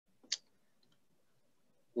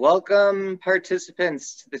Welcome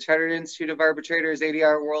participants to the Chartered Institute of Arbitrators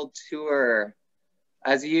ADR World Tour.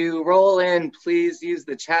 As you roll in, please use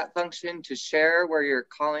the chat function to share where you're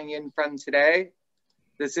calling in from today.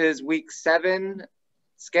 This is week 7,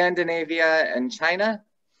 Scandinavia and China.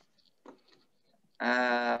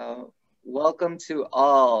 Welcome to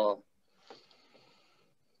all.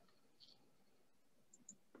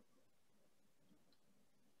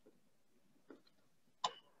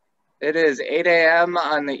 It is 8 a.m.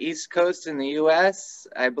 on the East Coast in the US,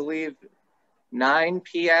 I believe 9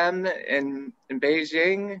 p.m. in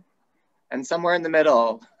Beijing, and somewhere in the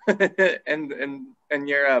middle in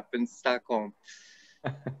Europe, in Stockholm.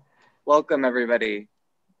 Welcome, everybody.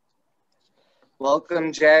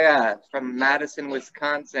 Welcome, Jaya from Madison,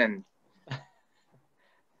 Wisconsin.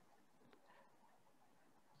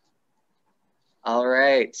 All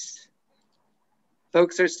right.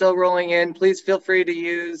 Folks are still rolling in. Please feel free to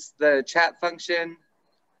use the chat function.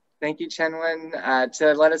 Thank you, Chenwen,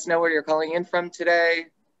 to let us know where you're calling in from today.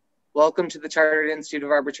 Welcome to the Chartered Institute of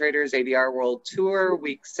Arbitrators ADR World Tour,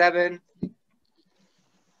 week 7.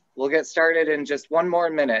 We'll get started in just one more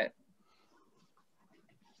minute.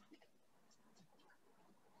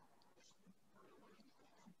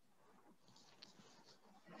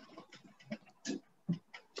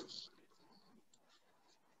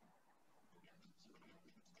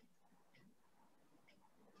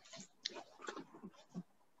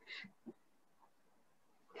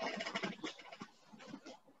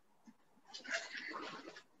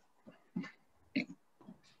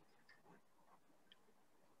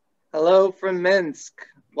 Hello from Minsk.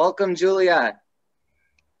 Welcome, Julia.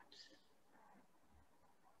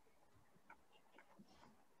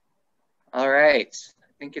 All right,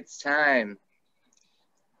 I think it's time.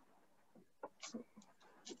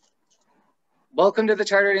 Welcome to the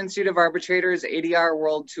Chartered Institute of Arbitrators ADR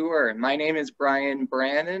World Tour. My name is Brian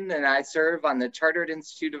Brannon, and I serve on the Chartered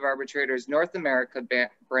Institute of Arbitrators North America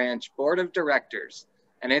Branch Board of Directors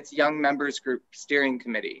and its Young Members Group Steering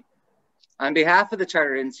Committee. On behalf of the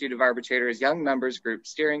Chartered Institute of Arbitrators Young Members Group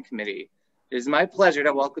Steering Committee, it is my pleasure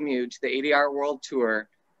to welcome you to the ADR World Tour,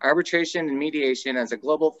 Arbitration and Mediation as a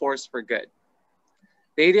Global Force for Good.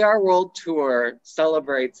 The ADR World Tour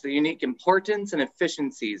celebrates the unique importance and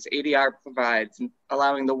efficiencies ADR provides,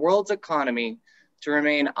 allowing the world's economy to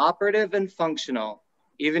remain operative and functional,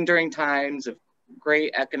 even during times of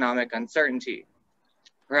great economic uncertainty.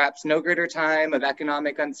 Perhaps no greater time of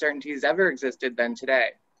economic uncertainty has ever existed than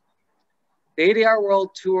today. The ADR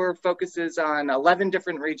World Tour focuses on 11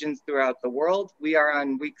 different regions throughout the world. We are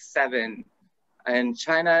on week 7 in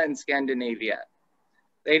China and Scandinavia.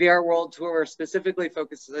 The ADR World Tour specifically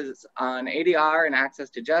focuses on ADR and access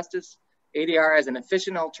to justice, ADR as an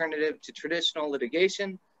efficient alternative to traditional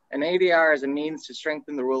litigation, and ADR as a means to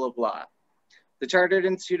strengthen the rule of law. The Chartered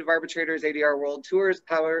Institute of Arbitrators ADR World Tour is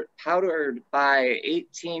powered by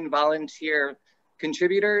 18 volunteer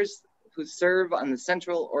contributors who serve on the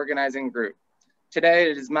central organizing group.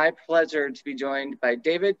 Today, it is my pleasure to be joined by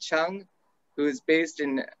David Chung, who is based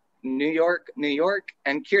in New York,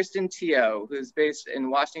 and Kirsten Teo, who is based in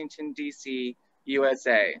Washington, D.C.,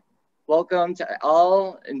 USA. Welcome to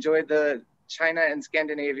all. Enjoy the China and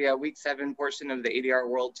Scandinavia week 7 portion of the ADR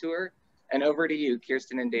World Tour. And over to you,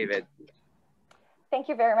 Kirsten and David. Thank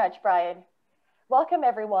you very much, Brian. Welcome,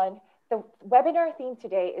 everyone. The webinar theme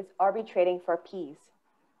today is Arbitrating for Peace.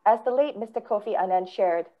 As the late Mr. Kofi Annan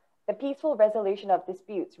shared, the peaceful resolution of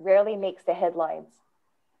disputes rarely makes the headlines.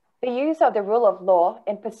 The use of the rule of law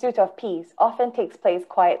in pursuit of peace often takes place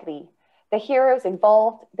quietly. The heroes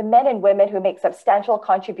involved, the men and women who make substantial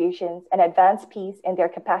contributions and advance peace in their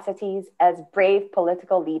capacities as brave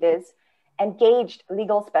political leaders, engaged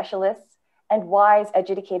legal specialists, and wise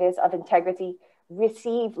adjudicators of integrity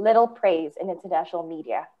receive little praise in international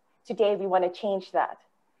media. Today, we want to change that.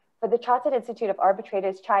 For the Chartered Institute of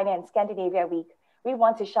Arbitrators China and Scandinavia Week, we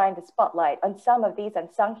want to shine the spotlight on some of these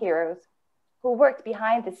unsung heroes who worked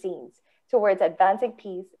behind the scenes towards advancing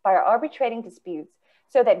peace by arbitrating disputes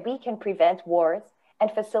so that we can prevent wars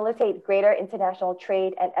and facilitate greater international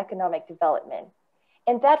trade and economic development.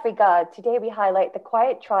 In that regard, today we highlight the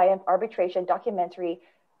Quiet Triumph arbitration documentary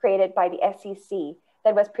created by the SEC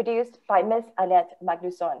that was produced by Ms. Annette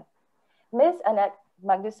Magnusson. Ms. Annette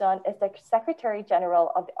Magnusson is the Secretary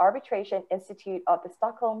General of the Arbitration Institute of the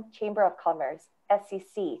Stockholm Chamber of Commerce,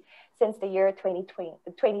 SCC, since the year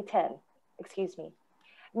 2010.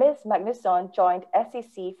 Ms. Magnusson joined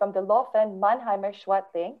SCC from the law firm Mannheimer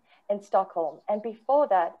Swartling in Stockholm, and before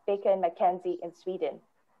that, Baker & McKenzie in Sweden.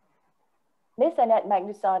 Ms. Annette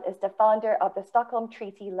Magnusson is the founder of the Stockholm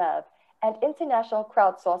Treaty Lab, an international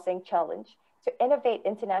crowdsourcing challenge to innovate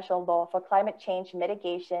international law for climate change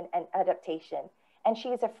mitigation and adaptation, and she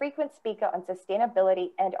is a frequent speaker on sustainability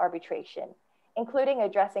and arbitration, including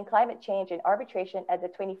addressing climate change and arbitration at the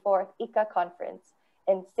 24th ICA conference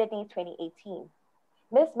in Sydney 2018.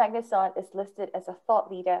 Ms. Magnusson is listed as a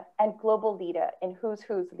thought leader and global leader in Who's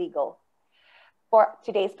Legal. For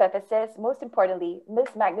today's purposes, most importantly, Ms.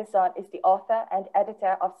 Magnusson is the author and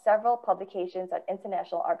editor of several publications on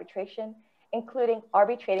international arbitration, including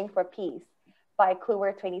Arbitrating for Peace by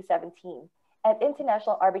Kluwer 2017, and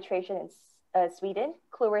International Arbitration in Sweden,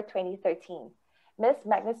 Kluwer 2013. Ms.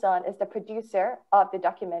 Magnusson is the producer of the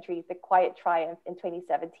documentary The Quiet Triumph in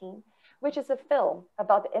 2017, which is a film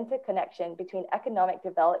about the interconnection between economic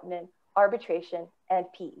development, arbitration, and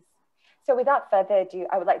peace. So without further ado,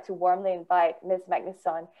 I would like to warmly invite Ms.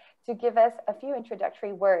 Magnusson to give us a few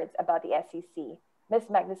introductory words about the SEC. Ms.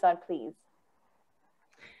 Magnusson, please.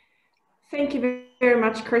 Thank you very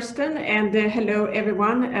much, Kirsten, and hello,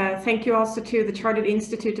 everyone. Thank you also to the Chartered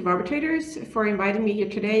Institute of Arbitrators for inviting me here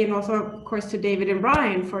today, and also, of course, to David and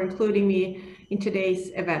Brian for including me in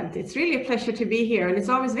today's event. It's really a pleasure to be here, and it's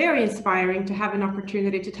always very inspiring to have an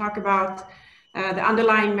opportunity to talk about the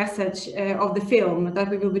underlying message of the film that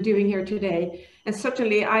we will be doing here today. And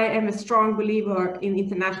certainly, I am a strong believer in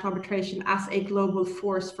international arbitration as a global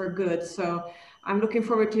force for good. So I'm looking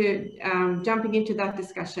forward to jumping into that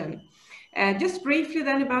discussion. Just briefly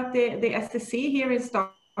then about the SSC here in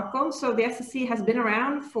Stockholm. So the SSC has been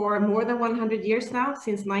around for more than 100 years now,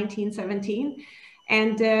 since 1917.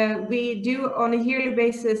 And we do on a yearly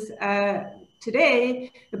basis today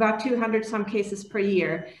about 200 some cases per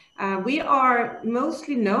year. We are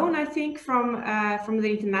mostly known, I think, from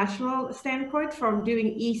the international standpoint, from doing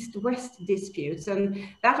East-West disputes. And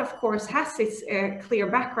that, of course, has its clear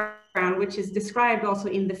background, which is described also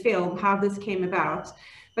in the film, how this came about.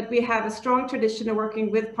 But we have a strong tradition of working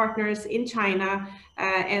with partners in China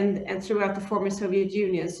and throughout the former Soviet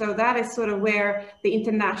Union. So that is sort of where the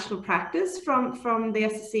international practice from the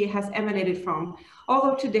SSC has emanated from.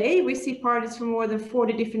 Although today we see parties from more than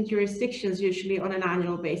 40 different jurisdictions, usually on an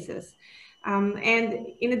annual basis. And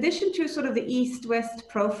in addition to sort of the East-West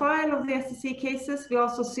profile of the SSC cases, we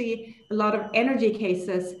also see a lot of energy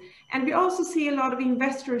cases. And we also see a lot of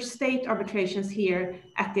investor-state arbitrations here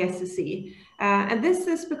at the SSC. And this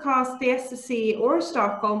is because the SSC or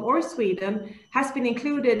Stockholm or Sweden has been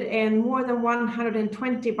included in more than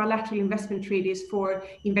 120 bilateral investment treaties for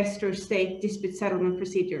investor-state dispute settlement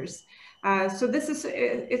procedures. So this is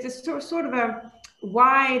it's a sort of a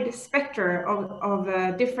wide spectrum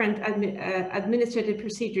of different administrative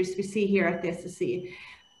procedures we see here at the SSC.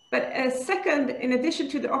 But second, in addition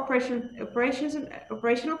to the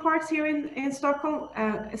operational parts here in Stockholm,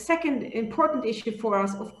 a second important issue for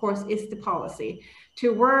us, of course, is the policy,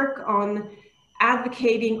 to work on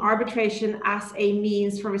advocating arbitration as a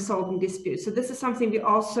means for resolving disputes. So this is something we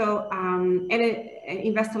also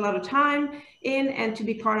invest a lot of time in, and to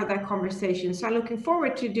be part of that conversation. So I'm looking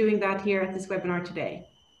forward to doing that here at this webinar today.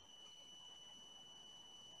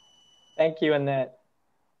 Thank you, Annette.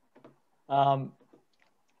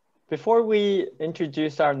 Before we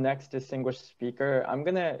introduce our next distinguished speaker, I'm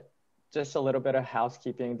gonna just a little bit of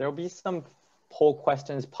housekeeping. There'll be some poll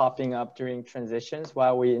questions popping up during transitions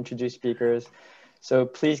while we introduce speakers. So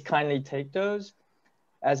please kindly take those,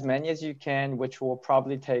 as many as you can, which will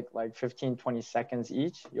probably take like 15, 20 seconds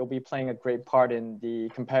each. You'll be playing a great part in the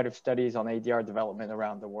comparative studies on ADR development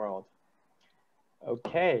around the world.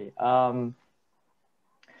 Okay,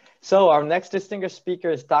 so our next distinguished speaker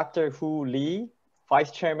is Dr. Hu Li,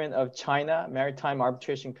 Vice Chairman of China Maritime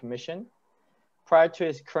Arbitration Commission. Prior to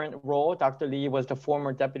his current role, Dr. Li was the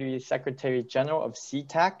former Deputy Secretary General of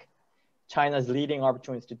CIETAC, China's leading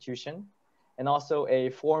arbitral institution, and also a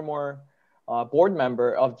former board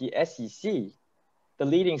member of the SEC, the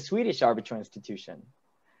leading Swedish arbitral institution.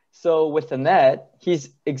 So with Annette, he's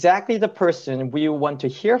exactly the person we want to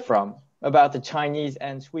hear from about the Chinese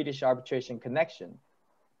and Swedish arbitration connection.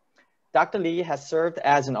 Dr. Li has served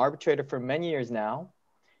as an arbitrator for many years now.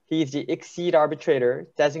 He is the esteemed arbitrator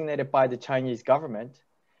designated by the Chinese government,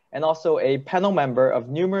 and also a panel member of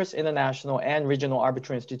numerous international and regional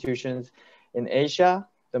arbitral institutions in Asia,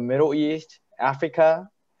 the Middle East, Africa,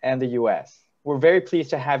 and the US. We're very pleased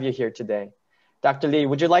to have you here today. Dr. Li,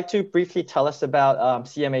 would you like to briefly tell us about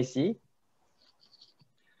CMAC?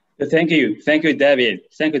 Thank you, David.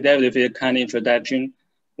 Thank you, David, for your kind introduction.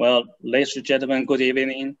 Well, ladies and gentlemen, good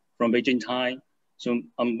evening from Beijing time. So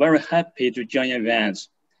I'm very happy to join your events.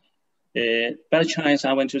 By chance,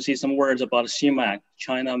 I want to say some words about CMAC,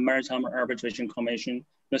 China Maritime Arbitration Commission.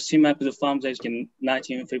 The CMAC was founded in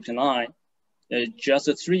 1959, just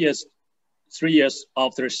 3 years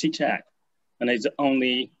after CIETAC. and is the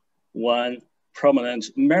only one prominent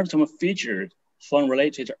maritime feature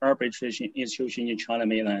foreign-related arbitration institution in China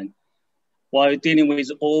mainland. While dealing with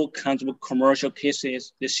all kinds of commercial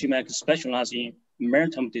cases, the CMAC specializes in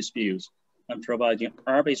maritime disputes and providing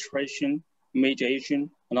arbitration, mediation,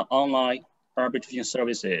 and online arbitration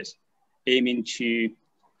services, aiming to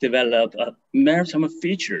develop a maritime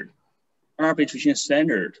feature arbitration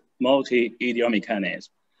standard multi-ADR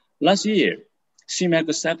mechanism. Last year, CMAC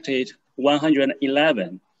accepted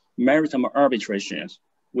 111 maritime arbitrations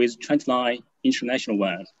with 29 international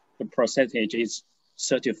ones. The percentage is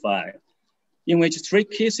certified, in which 3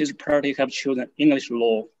 cases parties have chosen English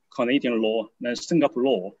law, Canadian law, and Singapore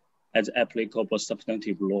law as applicable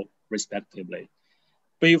substantive law, respectively.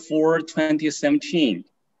 Before 2017,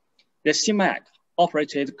 the CMAC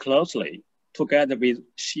operated closely together with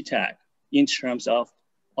CIETAC in terms of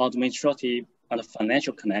administrative and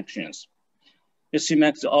financial connections. The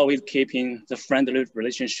CMAC is always keeping the friendly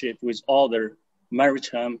relationship with other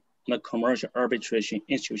maritime and commercial arbitration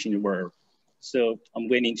institutions in the world. So I'm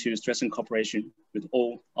willing to strengthen cooperation with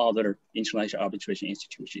all other international arbitration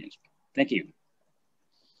institutions. Thank you.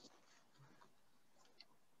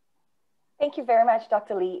 Thank you very much,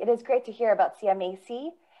 Dr. Lee. It is great to hear about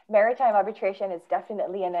CMAC. Maritime arbitration is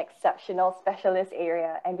definitely an exceptional specialist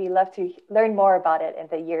area, and we love to learn more about it in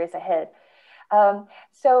the years ahead.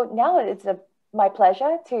 So now it's my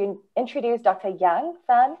pleasure to introduce Dr. Yang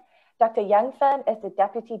Fan. Dr. Yang Fan is the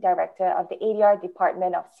Deputy Director of the ADR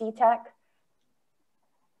Department of CIETAC.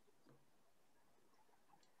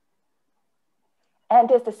 And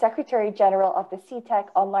is the Secretary General of the CIETAC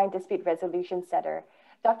Online Dispute Resolution Center.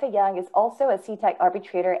 Dr. Yang is also a CIETAC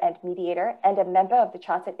arbitrator and mediator and a member of the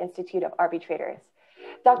Chartered Institute of Arbitrators.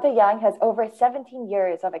 Dr. Yang has over 17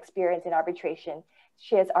 years of experience in arbitration.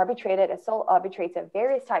 She has arbitrated as sole arbitrator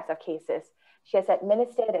various types of cases. She has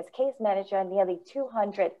administered as case manager nearly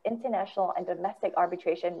 200 international and domestic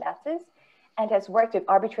arbitration matters and has worked with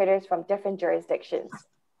arbitrators from different jurisdictions.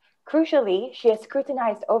 Crucially, she has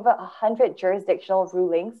scrutinized over 100 jurisdictional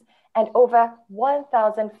rulings and over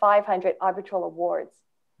 1,500 arbitral awards.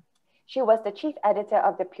 She was the chief editor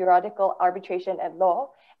of the periodical Arbitration and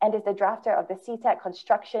Law and is the drafter of the CIETAC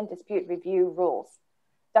Construction Dispute Review Rules.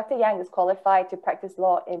 Dr. Yang is qualified to practice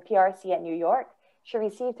law in PRC at New York. She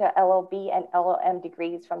received her LLB and LLM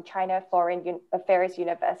degrees from China Foreign Affairs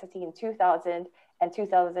University in 2000 and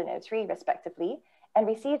 2003, respectively, and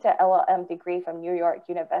received her LLM degree from New York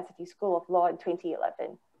University School of Law in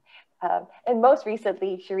 2011. And most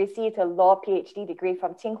recently, she received her law PhD degree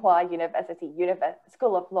from Tsinghua University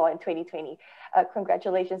School of Law in 2020.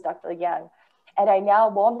 Congratulations, Dr. Yang. And I now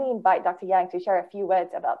warmly invite Dr. Yang to share a few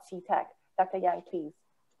words about CIETAC. Dr. Yang, please.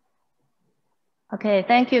 Okay,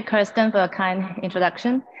 thank you, Kirsten, for a kind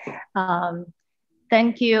introduction.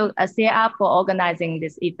 Thank you, CIArb, for organizing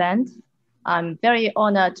this event. I'm very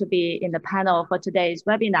honored to be in the panel for today's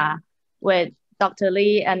webinar with Dr.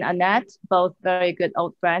 Lee and Annette, both very good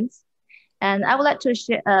old friends. And I would like to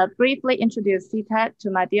briefly introduce CIETAC to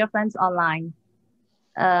my dear friends online.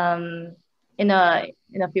 In a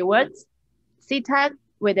few words, CIETAC,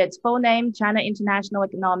 with its full name, China International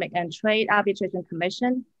Economic and Trade Arbitration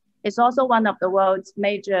Commission, is also one of the world's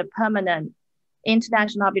major permanent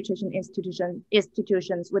international arbitration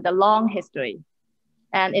institutions with a long history.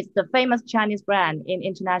 And it's the famous Chinese brand in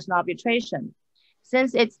international arbitration.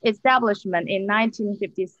 Since its establishment in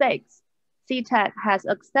 1956, CIETAC has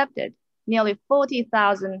accepted nearly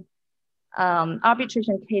 40,000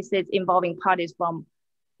 arbitration cases involving parties from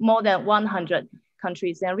more than 100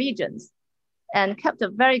 countries and regions, and kept a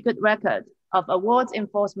very good record of awards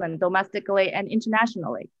enforcement domestically and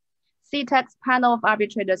internationally. CIETAC's panel of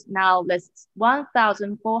arbitrators now lists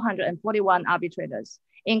 1,441 arbitrators,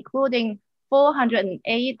 including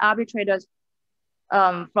 408 arbitrators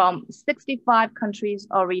from 65 countries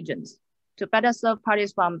or regions to better serve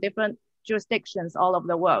parties from different jurisdictions all over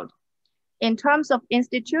the world. In terms of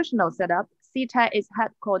institutional setup, CIETAC is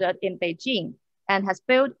headquartered in Beijing and has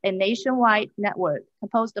built a nationwide network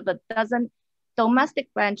composed of 12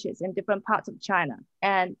 domestic branches in different parts of China,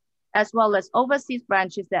 and as well as overseas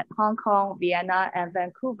branches at Hong Kong, Vienna, and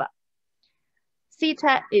Vancouver.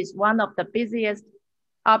 CIETAC is one of the busiest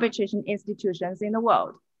arbitration institutions in the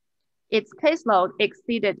world. Its caseload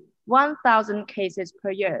exceeded 1,000 cases per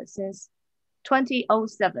year since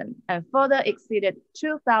 2007 and further exceeded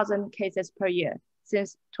 2,000 cases per year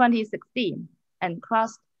since 2016 and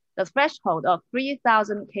crossed the threshold of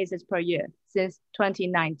 3,000 cases per year since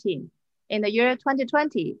 2019. In the year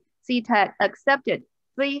 2020, CIETAC accepted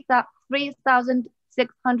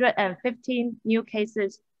 3,615 new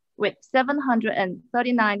cases with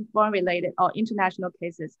 739 foreign-related or international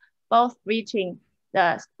cases both reaching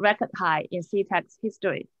the record high in CIETAC's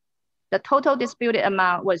history. The total disputed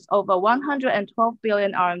amount was over 112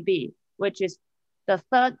 billion RMB, which is the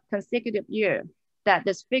third consecutive year that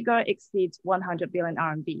this figure exceeds 100 billion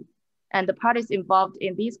RMB. And the parties involved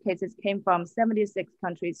in these cases came from 76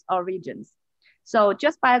 countries or regions. So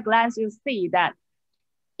just by a glance, you'll see that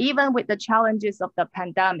even with the challenges of the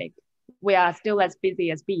pandemic, we are still as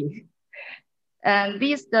busy as bees. And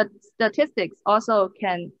these statistics also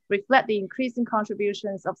can reflect the increasing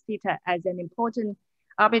contributions of CIETAC as an important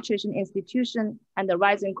arbitration institution and the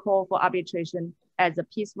rising call for arbitration as a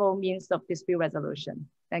peaceful means of dispute resolution.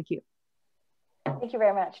 Thank you. Thank you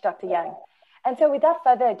very much, Dr. Yang. And so without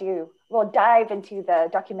further ado, we'll dive into the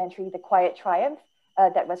documentary, The Quiet Triumph,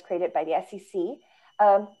 that was created by the SEC.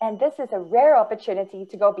 And this is a rare opportunity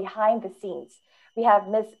to go behind the scenes. We have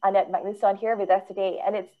Ms. Annette Magnusson here with us today,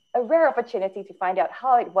 and it's a rare opportunity to find out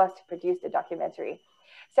how it was to produce the documentary.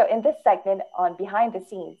 So in this segment on Behind the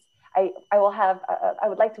Scenes, I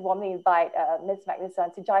would like to warmly invite Ms.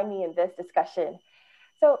 Magnusson to join me in this discussion.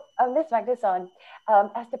 So Ms. Magnusson,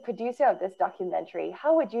 as the producer of this documentary,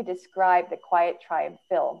 how would you describe the Quiet Triumph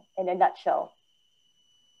film in a nutshell?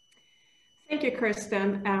 Thank you,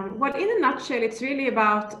 Kirsten. Well, in a nutshell, it's really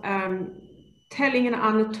about telling an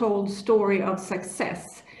untold story of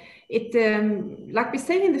success. It, like we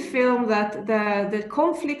say in the film, that the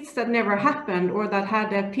conflicts that never happened or that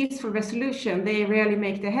had a peaceful resolution, they rarely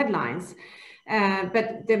make the headlines.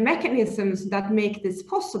 But the mechanisms that make this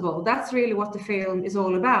possible, that's really what the film is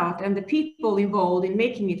all about, and the people involved in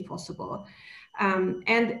making it possible.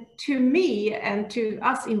 And to me and to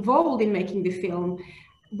us involved in making the film,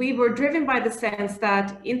 we were driven by the sense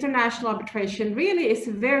that international arbitration really is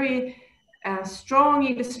a very strong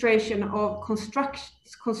illustration of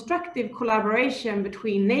constructive collaboration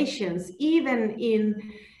between nations,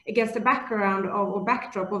 even against the background or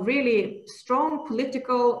backdrop of really strong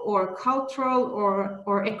political or cultural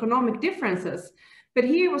or economic differences. But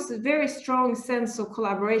here was a very strong sense of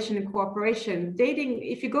collaboration and cooperation, dating,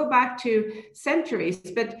 if you go back to centuries,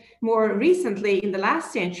 but more recently in the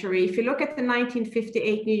last century, if you look at the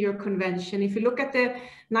 1958 New York Convention, if you look at the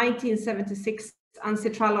 1976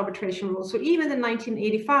 ancestral arbitration rules, or even the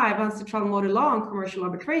 1985 ancestral model law on commercial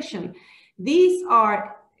arbitration, these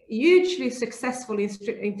are hugely successful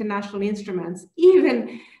international instruments,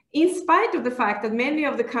 even in spite of the fact that many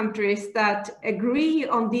of the countries that agree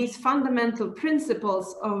on these fundamental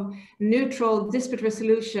principles of neutral dispute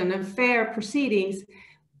resolution and fair proceedings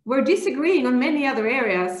were disagreeing on many other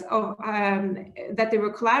areas of, that they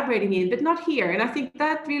were collaborating in, but not here. And I think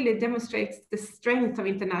that really demonstrates the strength of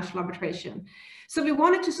international arbitration. So we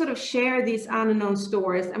wanted to sort of share these unknown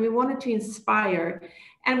stories, and we wanted to inspire,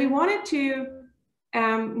 and we wanted to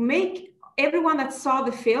make everyone that saw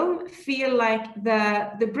the film feel like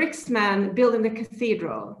the bricksman building the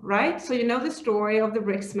cathedral, right? So you know the story of the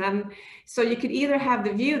bricksman. So you could either have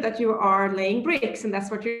the view that you are laying bricks and that's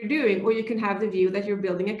what you're doing, or you can have the view that you're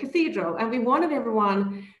building a cathedral. And we wanted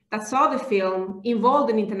everyone that saw the film involved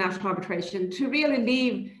in international arbitration to really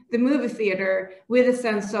leave the movie theater with a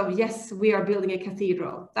sense of, yes, we are building a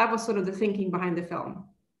cathedral. That was sort of the thinking behind the film.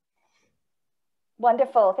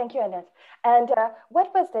 Wonderful, thank you, Annette. And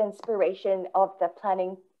what was the inspiration of the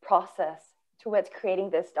planning process towards creating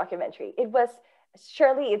this documentary? It was,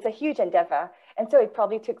 surely it's a huge endeavor, and so it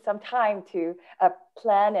probably took some time to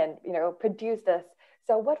plan and produce this.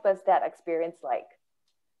 So what was that experience like?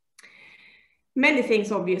 Many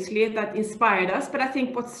things, obviously, that inspired us, but I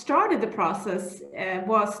think what started the process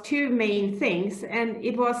was two main things, and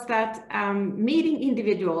it was that meeting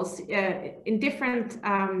individuals in different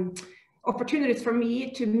opportunities for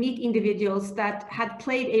me to meet individuals that had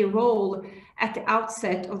played a role at the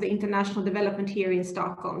outset of the international development here in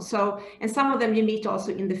Stockholm. So, and some of them you meet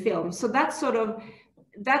also in the film. So that's sort of,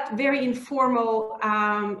 that very informal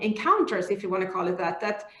encounters, if you want to call it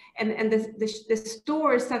that, and the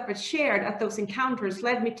stories that were shared at those encounters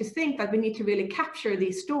led me to think that we need to really capture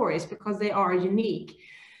these stories because they are unique.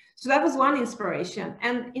 So that was one inspiration.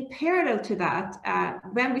 And in parallel to that,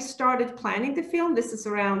 when we started planning the film, this is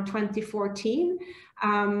around 2014,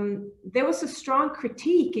 there was a strong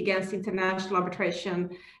critique against international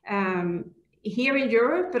arbitration here in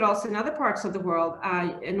Europe, but also in other parts of the world,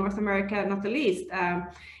 in North America, not the least.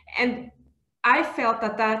 And I felt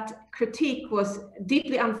that that critique was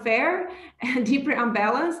deeply unfair and deeply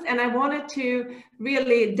unbalanced, and I wanted to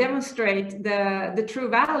really demonstrate the true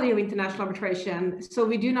value of international arbitration, so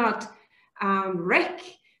we do not wreck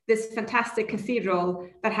this fantastic cathedral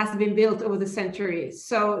that has been built over the centuries.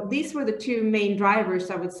 So these were the two main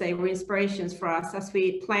drivers, I would say, were inspirations for us as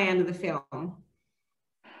we planned the film.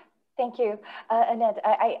 Thank you, Annette.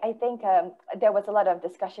 I think there was a lot of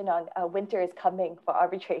discussion on winter is coming for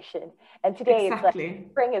arbitration, and today exactly. It's like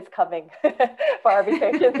spring is coming for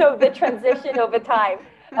arbitration. So the transition over time,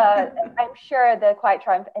 I'm sure the Quiet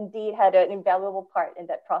Triumph indeed had an invaluable part in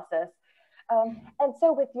that process. And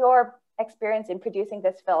so with your experience in producing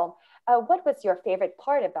this film, what was your favorite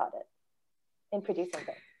part about it in producing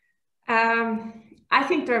it? I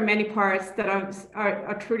think there are many parts that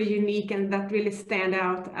are truly unique and that really stand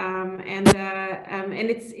out. And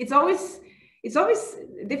it's always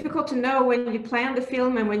difficult to know when you plan the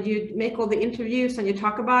film and when you make all the interviews and you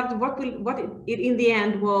talk about what it in the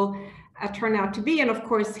end will turn out to be. And of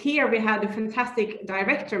course, here we had a fantastic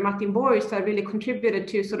director, Martin Borgs, that really contributed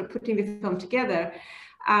to sort of putting the film together.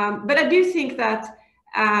 But I do think that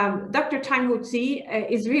Dr. Tang Zi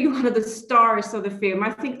is really one of the stars of the film.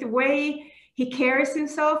 I think the way he carries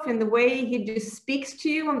himself and the way he just speaks to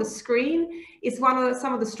you on the screen is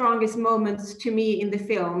some of the strongest moments to me in the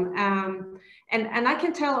film. And I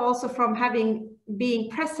can tell also from being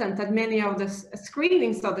present at many of the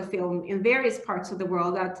screenings of the film in various parts of the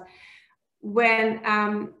world that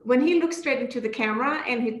when he looks straight into the camera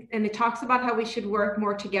and he talks about how we should work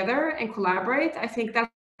more together and collaborate, I think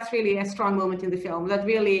that's really a strong moment in the film that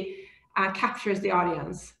really captures the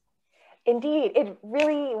audience. Indeed, it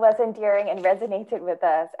really was endearing and resonated with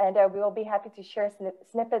us, and we will be happy to share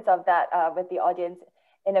snippets of that with the audience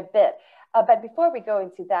in a bit. But before we go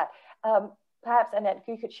into that, perhaps Annette,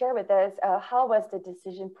 you could share with us how was the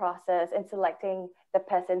decision process in selecting the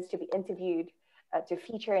persons to be interviewed to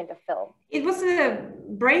feature in the film? It was a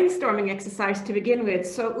brainstorming exercise to begin with.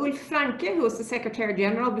 So Ulf Franke, who was the Secretary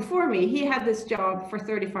General before me, he had this job for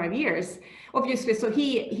 35 years, obviously. So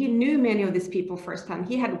he knew many of these people firsthand.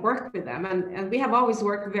 He had worked with them, and we have always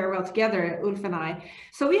worked very well together, Ulf and I.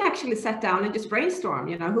 So we actually sat down and just brainstormed,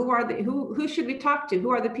 you know, who should we talk to? Who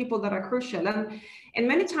are the people that are crucial? And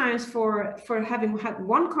many times for having had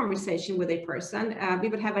one conversation with a person, we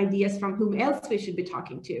would have ideas from whom else we should be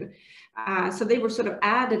talking to. So they were sort of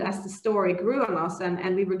added as the story grew on us,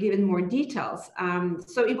 and we were given more details.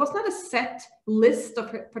 So it was not a set list of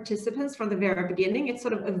participants from the very beginning. It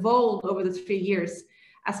sort of evolved over the 3 years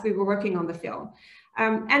as we were working on the film.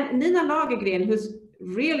 And Nina Lagergren, who's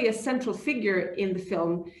really a central figure in the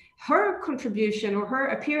film, her contribution or her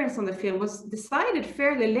appearance on the film was decided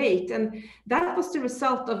fairly late, and that was the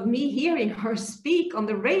result of me hearing her speak on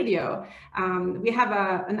the radio. We have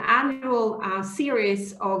an annual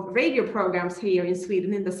series of radio programs here in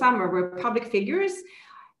Sweden in the summer where public figures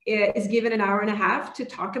is given an hour and a half to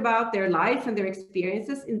talk about their life and their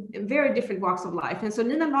experiences in very different walks of life. And so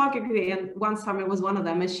Nina Lagergren one summer was one of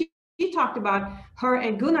them, and she talked about her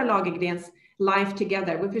and Gunnar Lagergren's life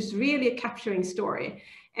together, which was really a capturing story.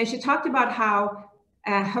 And she talked about how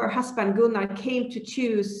her husband Gunnar came to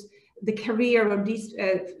choose the career of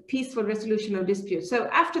peaceful resolution of disputes. So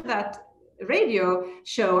after that radio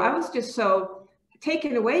show, I was just so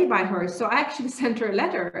taken away by her. So I actually sent her a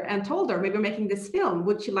letter and told her we were making this film.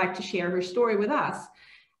 Would she like to share her story with us?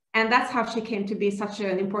 And that's how she came to be such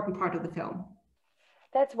an important part of the film.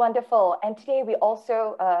 That's wonderful. And today we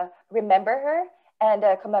also remember her and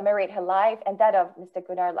commemorate her life and that of Mr.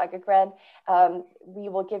 Gunnar Lagergren. We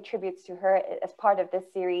will give tributes to her as part of this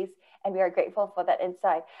series, and we are grateful for that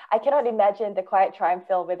insight. I cannot imagine the Quiet Triumph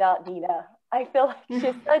film without Nina. I feel like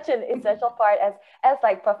she's such an essential part as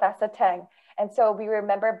like Professor Tang. And so we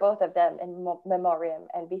remember both of them in memoriam,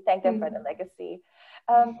 and we thank them for the legacy.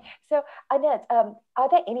 So Annette, are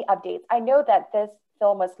there any updates? I know that this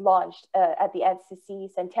film was launched at the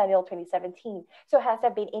NCC Centennial 2017. So has there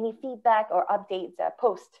been any feedback or updates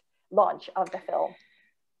post-launch of the film?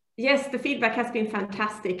 Yes, the feedback has been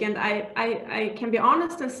fantastic. And I can be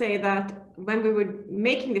honest and say that when we were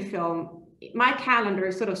making the film, my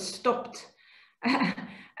calendar sort of stopped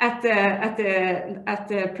at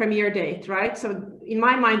the premiere date, right? So in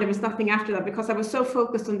my mind, there was nothing after that because I was so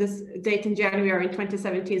focused on this date in January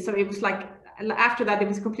 2017. So it was like, after that, it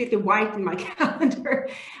was completely white in my calendar.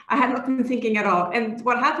 I had not been thinking at all. And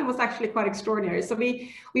what happened was actually quite extraordinary. So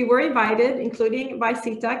we were invited, including by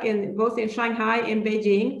CIETAC, both in Shanghai and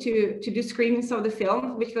Beijing, to do screenings of the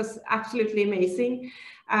film, which was absolutely amazing.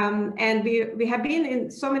 And we have been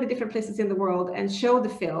in so many different places in the world and showed the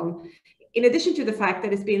film. In addition to the fact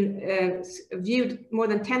that it's been viewed more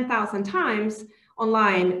than 10,000 times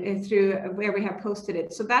online through where we have posted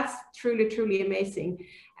it. So that's truly, truly amazing.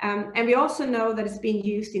 And we also know that it's being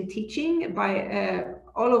used in teaching by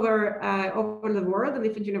all over the world in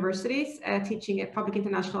different universities, teaching public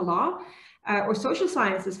international law or social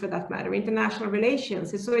sciences for that matter, international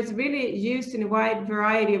relations. And so it's really used in a wide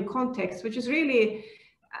variety of contexts, which is really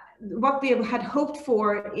what we had hoped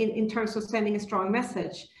for in terms of sending a strong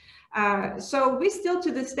message. So we still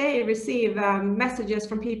to this day receive messages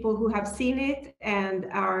from people who have seen it and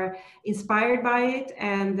are inspired by it,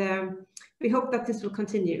 and we hope that this will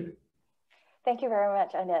continue. Thank you very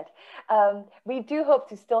much, Annette. We do hope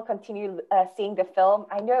to still continue seeing the film.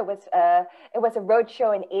 I know it was a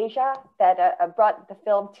roadshow in Asia that brought the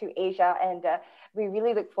film to Asia, and we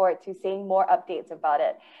really look forward to seeing more updates about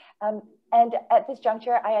it. And at this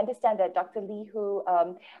juncture, I understand that Dr. Lee, who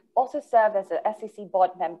also served as a SCC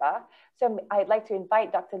board member, so I'd like to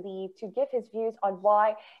invite Dr. Lee to give his views on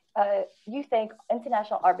why you think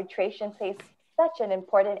international arbitration plays such an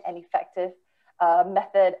important and effective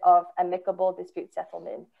method of amicable dispute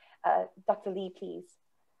settlement. Dr. Lee, please.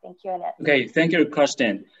 Thank you, Annette. Okay, thank you,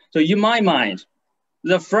 Kirsten. So in my mind,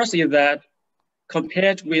 the first is that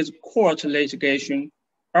compared with court litigation,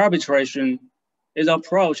 arbitration is an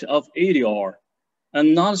approach of ADR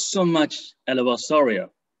and not so much adversarial.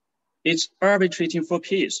 It's arbitrating for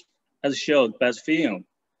peace, as shown by the film.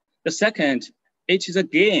 The second, it is a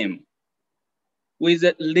game with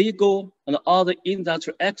the legal and other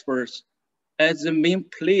industry experts as the main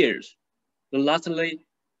players. Lastly,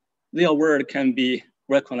 their word can be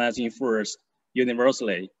recognized in force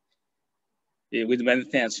universally with many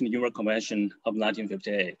thanks to the Universal Convention of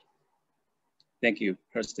 1958. Thank you,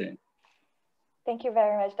 Kirsten. Thank you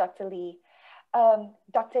very much, Dr. Lee.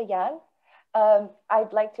 Dr. Yang,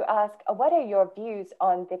 I'd like to ask, what are your views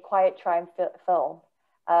on the Quiet Triumph film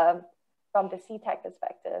from the CIETAC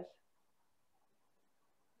perspective?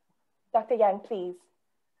 Dr. Yang, please.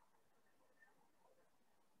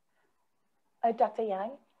 Dr.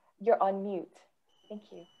 Yang, you're on mute. Thank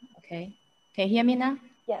you. Okay. Can you hear me now?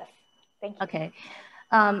 Yes. Thank you. Okay.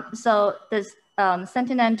 So this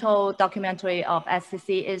Sentimental documentary of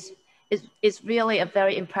SCC is really a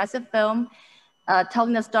very impressive film,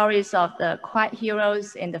 telling the stories of the quiet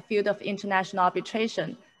heroes in the field of international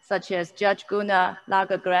arbitration, such as Judge Gunnar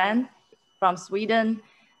Lagergren from Sweden,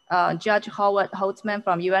 Judge Howard Holtzman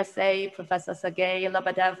from USA, Professor Sergei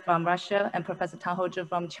Lebedev from Russia, and Professor Tang Houzhi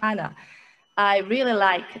from China. I really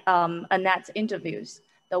like Annette's interviews,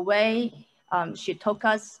 the way she took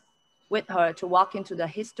us with her to walk into the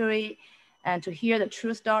history and to hear the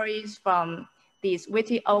true stories from these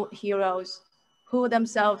witty old heroes who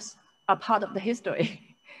themselves are part of the history.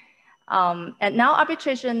 And now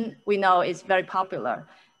arbitration, we know, is very popular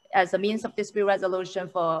as a means of dispute resolution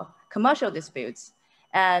for commercial disputes,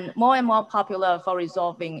 and more popular for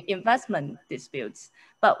resolving investment disputes.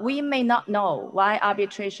 But we may not know why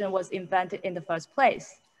arbitration was invented in the first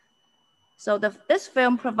place. So this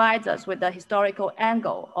film provides us with a historical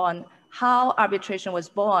angle on how arbitration was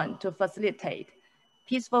born to facilitate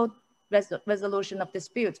peaceful resolution of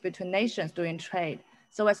disputes between nations during trade,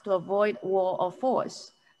 so as to avoid war or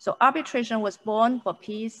force. So arbitration was born for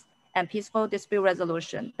peace and peaceful dispute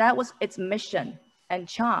resolution. That was its mission and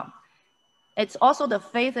charm. It's also the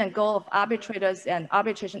faith and goal of arbitrators and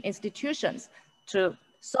arbitration institutions to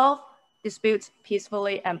solve disputes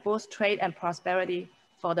peacefully and boost trade and prosperity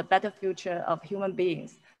for the better future of human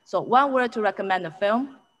beings. So one word to recommend the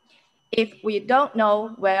film: if we don't know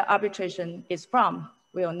where arbitration is from,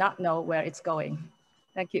 we will not know where it's going.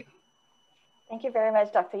 Thank you. Thank you very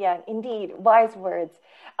much, Dr. Yang. Indeed, wise words.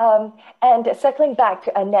 And circling back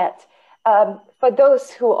to Annette, for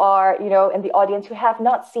those who are, in the audience who have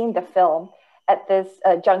not seen the film at this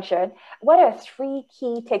junction, what are 3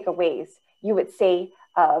 key takeaways you would say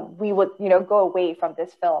we would, go away from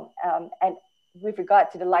this film, and with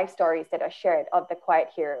regard to the life stories that are shared of the quiet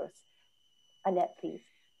heroes? Annette, please.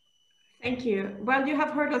 Thank you. Well, you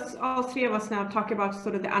have heard us, all 3 of us now, talk about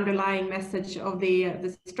sort of the underlying message of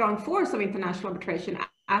the strong force of international arbitration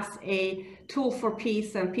as a tool for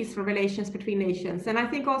peace and peaceful relations between nations. And I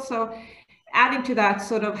think also adding to that,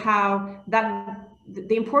 sort of how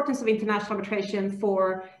the importance of international arbitration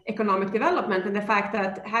for economic development, and the fact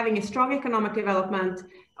that having a strong economic development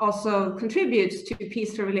also contributes to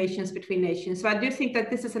peaceful relations between nations. So I do think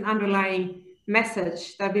that this is an underlying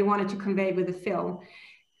message that we wanted to convey with the film.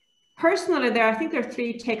 Personally, I think there are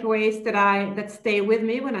 3 takeaways that stay with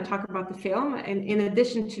me when I talk about the film, and in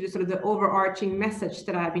addition to the sort of the overarching message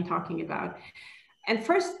that I've been talking about. And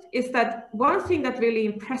first is that one thing that really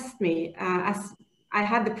impressed me as I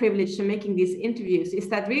had the privilege of making these interviews is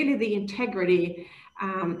that really the integrity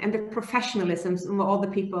and the professionalism of all the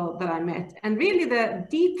people that I met, and really the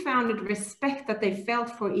deep-founded respect that they felt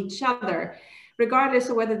for each other, regardless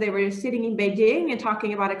of whether they were sitting in Beijing and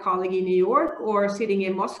talking about a colleague in New York, or sitting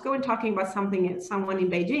in Moscow and talking about someone in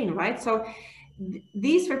Beijing, right? So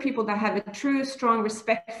these were people that had a true, strong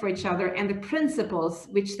respect for each other and the principles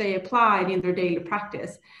which they applied in their daily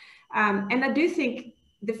practice. And I do think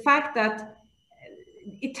the fact that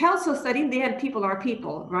it tells us that in the end, people are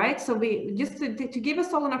people, right? So we just to give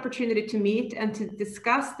us all an opportunity to meet and to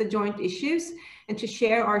discuss the joint issues and to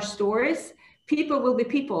share our stories. People will be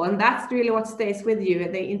people, and that's really what stays with you,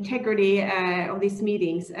 the integrity of these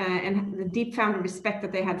meetings and the deep founded respect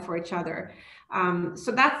that they had for each other.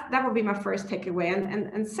 So that would be my first takeaway.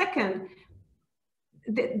 And second,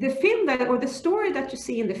 the film that, or the story that you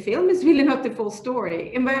see in the film is really not the full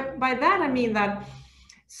story. And by that, I mean that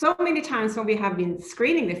so many times when we have been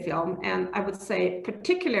screening the film, and I would say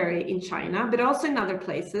particularly in China, but also in other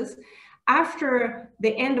places, after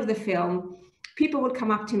the end of the film, people would come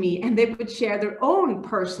up to me and they would share their own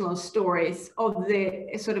personal stories of the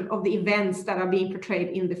events that are being portrayed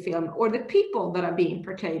in the film, or the people that are being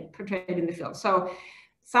portrayed in the film. So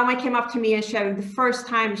someone came up to me and shared the first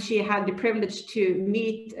time she had the privilege to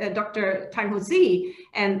meet Dr. Tang Zi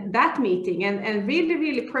and that meeting, and really,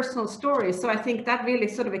 really personal stories. So I think that really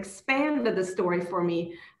sort of expanded the story for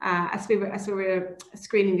me as we were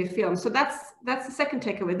screening the film. So that's the second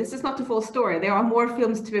takeaway. This is not the full story. There are more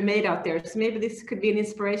films to be made out there. So maybe this could be an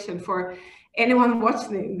inspiration for anyone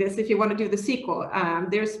watching this if you want to do the sequel.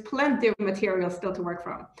 There's plenty of material still to work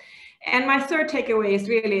from. And my third takeaway is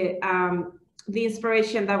really the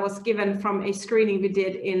inspiration that was given from a screening we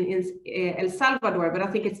did in El Salvador, but I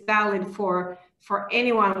think it's valid for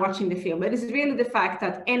anyone watching the film. It is really the fact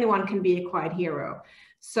that anyone can be a quiet hero.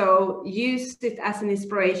 So use it as an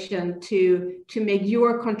inspiration to make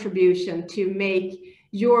your contribution, to make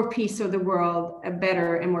your piece of the world a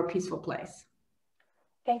better and more peaceful place.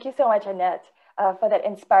 Thank you so much, Annette, for that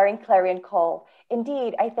inspiring clarion call.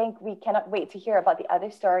 Indeed, I think we cannot wait to hear about the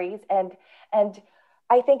other stories, and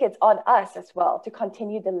I think it's on us as well to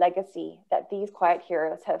continue the legacy that these quiet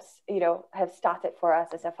heroes have started for us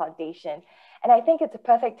as a foundation. And I think it's a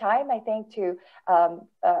perfect time, I think, to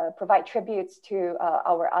provide tributes to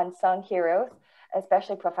our unsung heroes,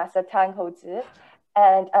 especially Professor Tang Zi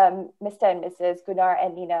and Mr. and Mrs. Gunnar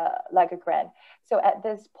and Nina Lagergren. So at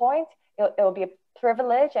this point, it will be a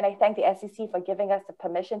privilege, and I thank the SEC for giving us the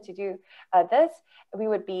permission to do this. We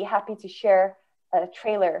would be happy to share a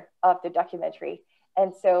trailer of the documentary.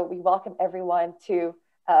 And so we welcome everyone to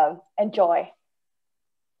enjoy.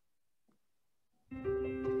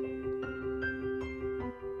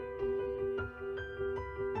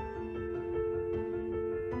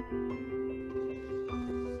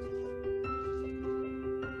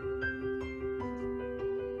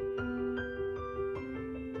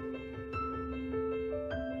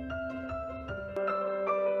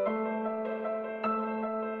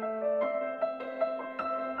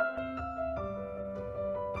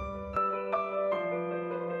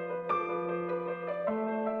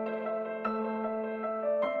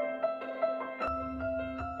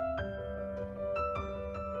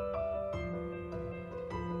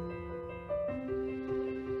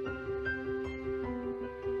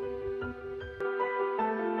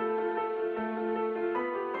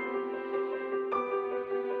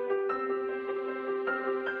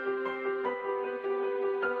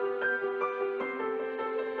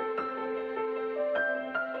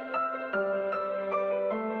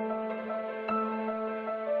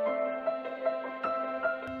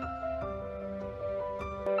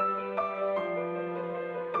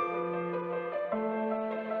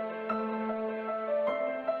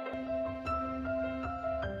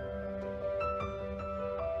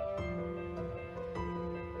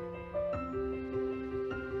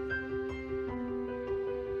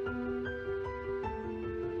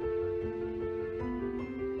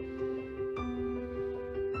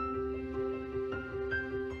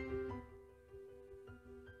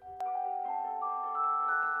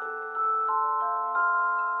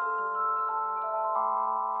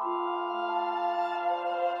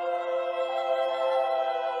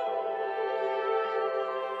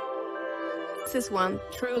 This is one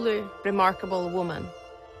truly remarkable woman.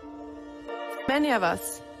 Many of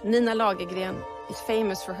us, Nina Lagergren is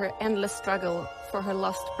famous for her endless struggle for her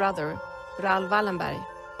lost brother, Raoul Wallenberg.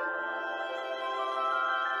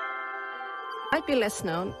 What might be less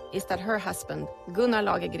known is that her husband, Gunnar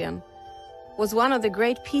Lagergren, was one of the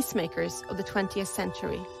great peacemakers of the 20th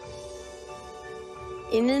century.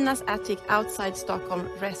 In Nina's attic outside Stockholm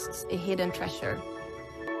rests a hidden treasure.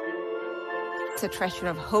 It's a treasure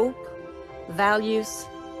of hope, values,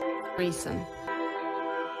 reason.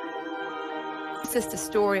 This is the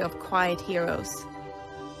story of quiet heroes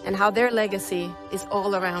and how their legacy is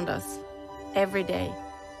all around us every day.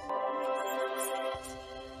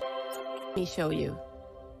 Let me show you.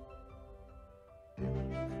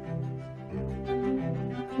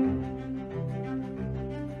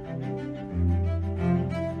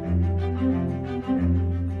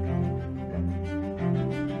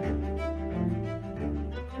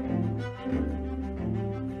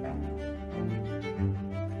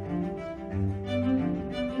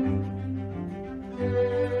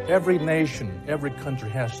 Every nation, every country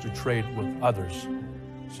has to trade with others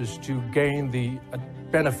just to gain the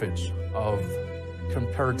benefits of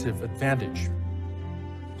comparative advantage.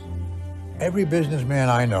 Every businessman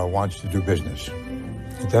I know wants to do business.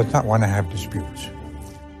 He does not want to have disputes.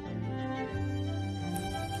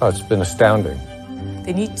 Oh, it's been astounding.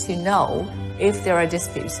 They need to know if there are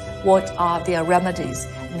disputes, what are their remedies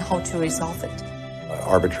and how to resolve it.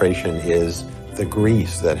 Arbitration is the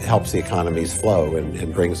grease that helps the economies flow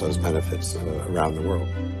and brings those benefits around the world.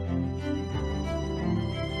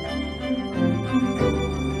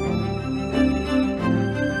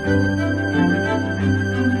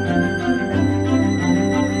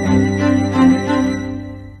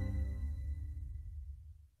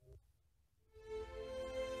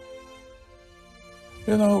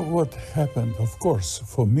 You know what happened, of course,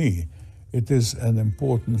 for me, it is an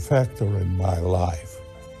important factor in my life.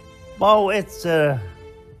 Well, it's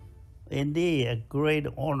indeed a great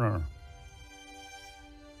honor.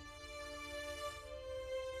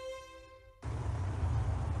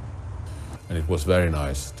 And it was very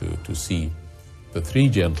nice to see the three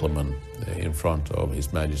gentlemen in front of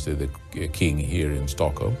His Majesty the King here in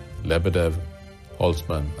Stockholm. Lebedev,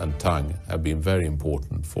 Holzman and Tang have been very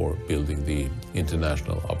important for building the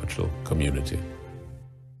international arbitral community.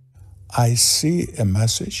 I see a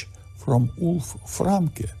message from Ulf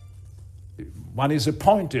Franke. One is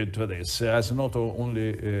appointed to this as not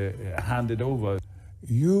only handed over.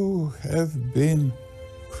 You have been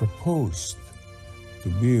proposed to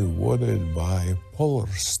be awarded by Polar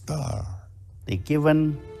Star. They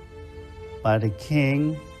given by the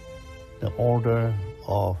king the order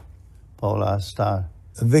of Polar Star.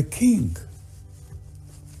 The king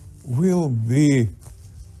will be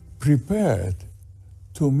prepared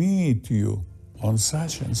to meet you on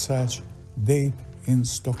such and such date in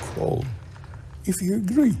Stockholm. If you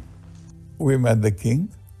agree. We met the king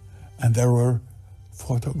and there were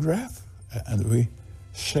photographs and we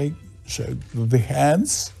shake the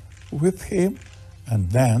hands with him, and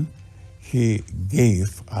then he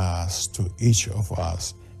gave us, to each of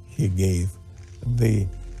us, he gave the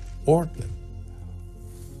order.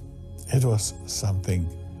 It was something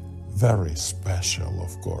very special,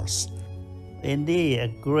 of course. Indeed, a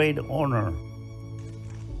great honor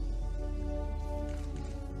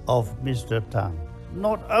of Mr. Tang.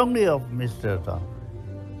 Not only of Mr. Tang,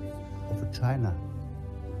 of China.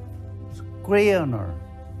 It's a great honor.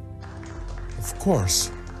 Of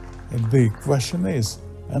course, the question is,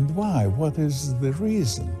 and why? What is the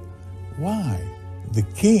reason? Why the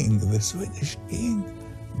king, the Swedish king,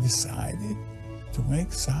 decided to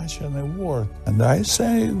make such an award? And I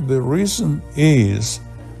say the reason is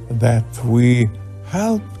that we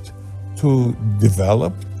helped to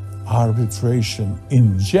develop arbitration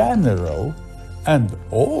in general and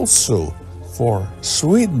also for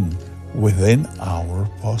Sweden within our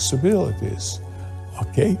possibilities.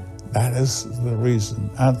 Okay, that is the reason.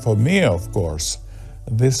 And for me, of course,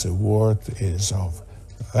 this award is of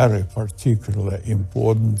very particular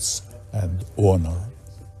importance and honor.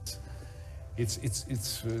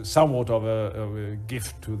 It's somewhat of a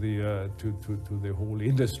gift to the whole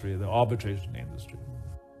industry, the arbitration industry.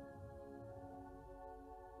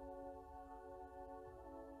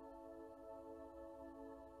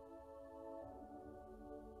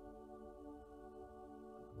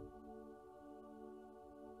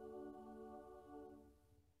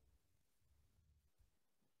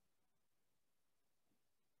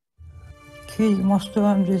 Krig måste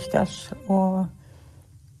undvikas och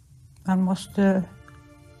man måste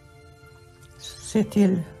se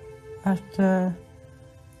till att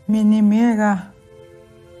minimera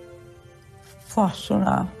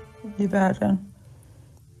fasorna i världen.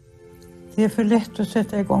 Det är för lätt att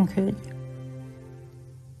sätta igång krig.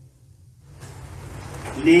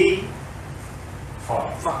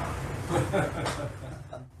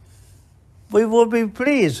 We will be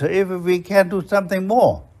pleased if we can do something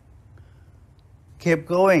more. Keep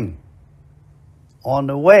going on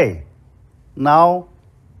the way now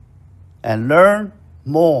and learn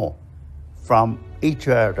more from each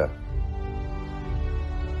other.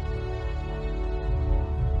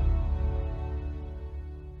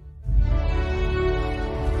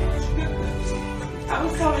 I'm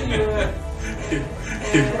telling you,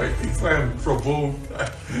 if I am provoked,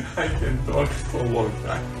 I can talk for a long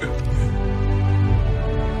time.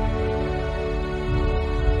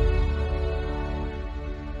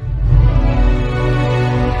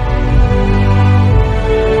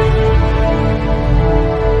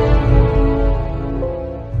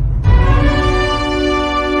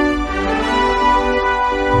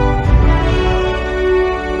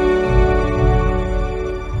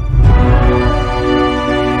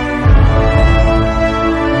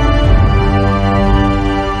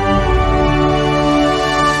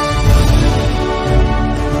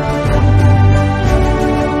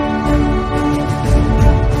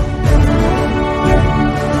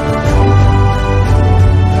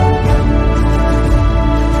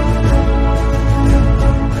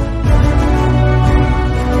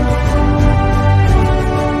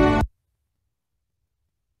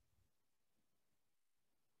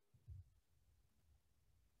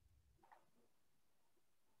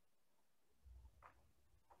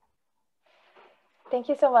 Thank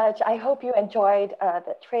you so much. I hope you enjoyed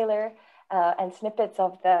the trailer and snippets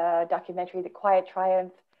of the documentary, The Quiet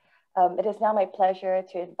Triumph. It is now my pleasure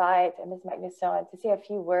to invite Ms. Magnusson to say a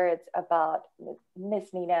few words about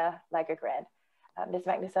Ms. Nina Lagergren. Ms.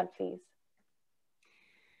 Magnusson, please.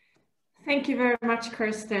 Thank you very much,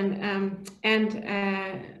 Kirsten.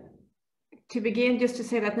 To begin, just to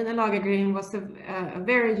say that Nina Lagergren was a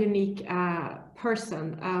very unique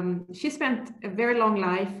person. She spent a very long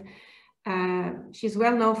life. She's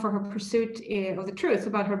well known for her pursuit of the truth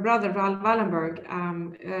about her brother Wallenberg,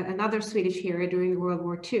 another Swedish hero during World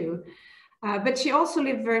War II. But she also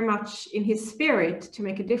lived very much in his spirit to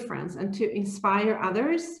make a difference and to inspire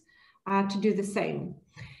others to do the same.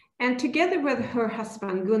 And together with her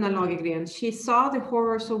husband, Gunnar Lagergren, she saw the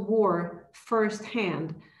horrors of war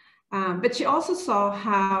firsthand. But she also saw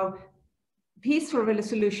how peaceful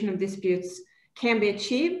resolution of disputes can be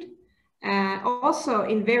achieved, also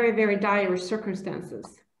in very, very dire circumstances.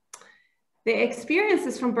 The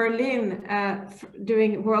experiences from Berlin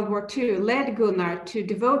during World War II led Gunnar to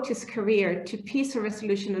devote his career to peaceful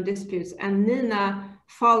resolution of disputes, and Nina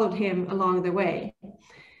followed him along the way.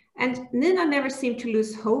 And Nina never seemed to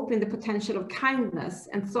lose hope in the potential of kindness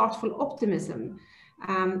and thoughtful optimism.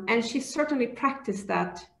 And she certainly practiced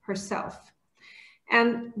that herself.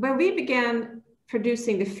 And when we began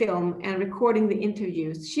producing the film and recording the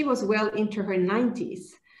interviews, she was well into her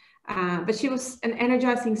 90s. But she was an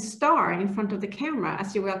energizing star in front of the camera,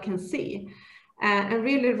 as you well can see. And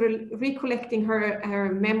really recollecting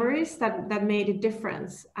her memories that made a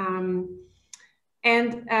difference.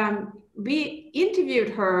 We interviewed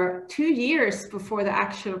her 2 years before the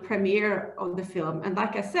actual premiere of the film. And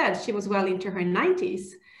like I said, she was well into her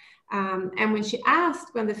 90s. And when she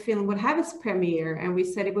asked when the film would have its premiere, and we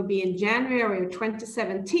said it would be in January of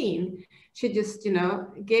 2017, she just,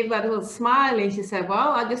 gave that little smile and she said, well,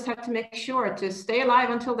 I just have to make sure to stay alive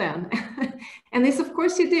until then. And this, of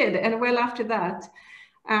course, she did, and well after that.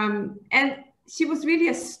 And she was really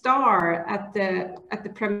a star at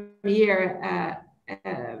the premiere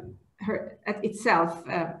itself.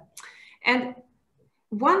 And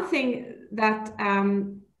one thing that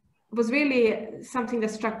was really something that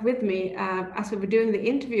struck with me as we were doing the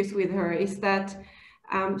interviews with her is that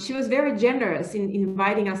she was very generous in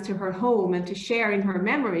inviting us to her home and to sharing her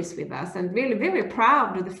memories with us, and really very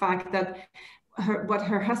proud of the fact that what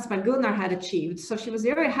her husband Gunnar had achieved. So she was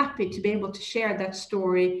very happy to be able to share that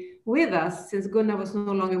story with us, since Gunnar was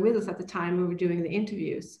no longer with us at the time we were doing the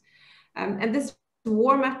interviews. And this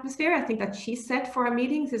warm atmosphere, I think, that she set for our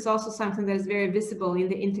meetings is also something that is very visible in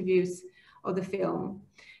the interviews of the film.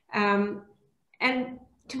 And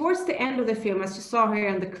towards the end of the film, as you saw here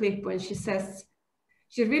in the clip, when she says,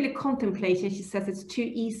 she's really contemplating, she says it's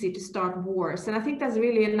too easy to start wars. And I think that's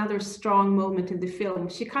really another strong moment in the film.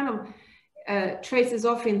 She kind of traces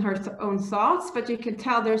off in her own thoughts, but you can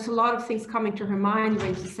tell there's a lot of things coming to her mind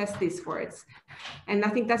when she says these words. And I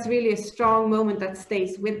think that's really a strong moment that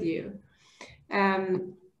stays with you.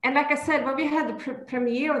 And like I said, when we had the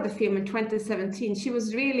premiere of the film in 2017, she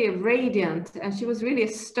was really radiant, and she was really a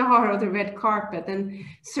star of the red carpet, and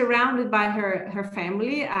surrounded by her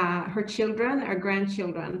family, her children, her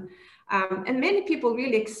grandchildren. And many people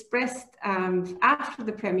really expressed after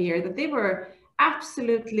the premiere that they were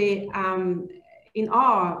absolutely in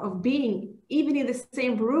awe of being even in the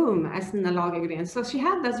same room as Nina Lagergren. So she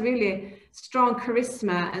had this really strong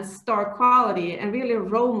charisma and star quality, and really a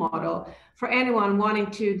role model for anyone wanting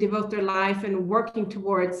to devote their life and working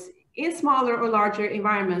towards, in smaller or larger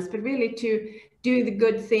environments, but really to doing the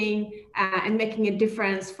good thing and making a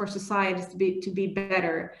difference for societies to be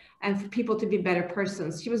better, and for people to be better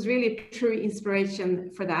persons. She was really a true inspiration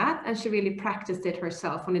for that, and she really practiced it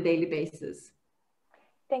herself on a daily basis.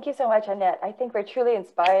 Thank you so much, Annette. I think we're truly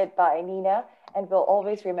inspired by Nina, and we'll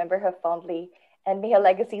always remember her fondly, and may her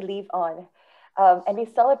legacy live on. And we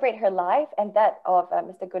celebrate her life and that of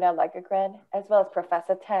Mr. Gunnar Lagergren, as well as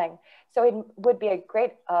Professor Tang. So it would be a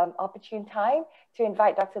great opportune time to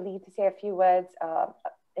invite Dr. Lee to say a few words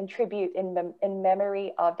in tribute, in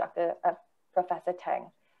memory of Professor Tang.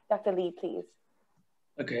 Dr. Lee, please.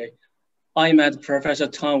 Okay. I met Professor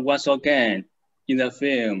Tang once again in the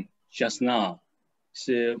film just now.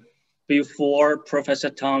 So before Professor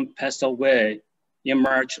Tang passed away in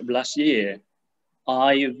March of last year,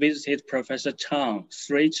 I visited Professor Tang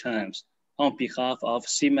 3 times on behalf of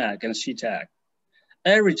CMAC and CIETAC.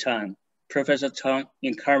 Every time, Professor Tang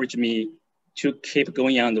encouraged me to keep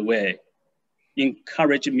going on the way,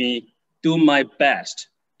 encouraged me do my best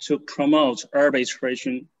to promote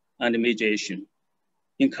arbitration and mediation,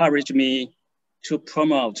 encouraged me to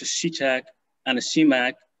promote CIETAC and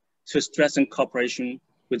CMAC to strengthen cooperation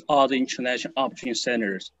with other international arbitration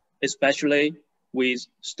centers, especially with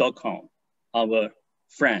Stockholm, our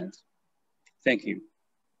friend. Thank you.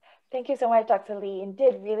 Thank you so much, Dr. Lee.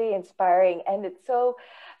 Indeed, really inspiring. And it's so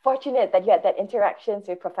fortunate that you had that interactions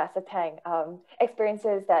with Professor Tang,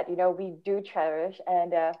 experiences that, you know, we do cherish.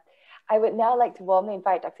 And I would now like to warmly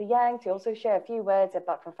invite Dr. Yang to also share a few words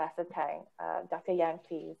about Professor Tang. Dr. Yang,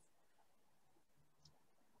 please.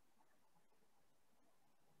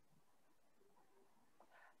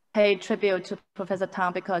 Pay tribute to Professor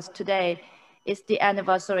Tang because today is the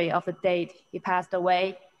anniversary of the date he passed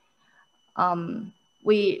away.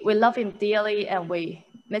 We love him dearly and we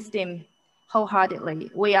missed him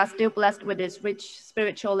wholeheartedly. We are still blessed with his rich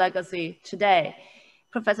spiritual legacy today.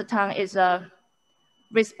 Professor Tang is a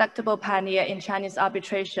respectable pioneer in Chinese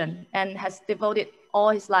arbitration and has devoted all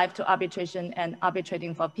his life to arbitration and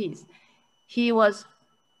arbitrating for peace. He was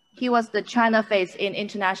the China face in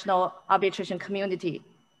international arbitration community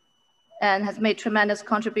and has made tremendous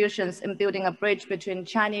contributions in building a bridge between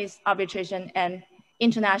Chinese arbitration and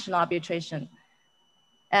international arbitration,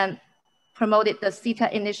 and promoted the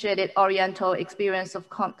CIETAC-initiated Oriental experience of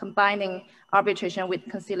combining arbitration with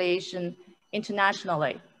conciliation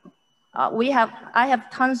internationally. I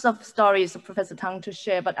have tons of stories of Professor Tang to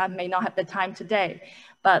share, but I may not have the time today.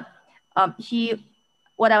 But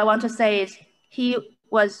what I want to say is he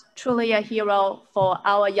was truly a hero for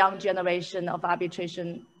our young generation of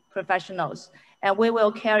arbitration professionals. And we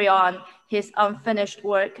will carry on his unfinished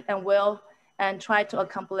work and try to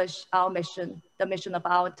accomplish our mission, the mission of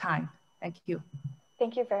our time. Thank you.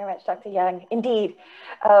 Thank you very much, Dr. Yang. Indeed,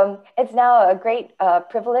 it's now a great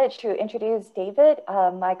privilege to introduce David,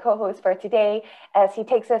 my co-host for today, as he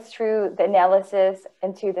takes us through the analysis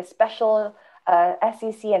into the special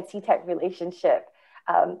SEC and CIETAC relationship.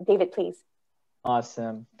 David, please.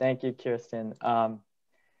 Awesome. Thank you, Kirsten.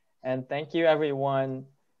 And thank you, everyone,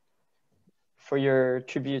 for your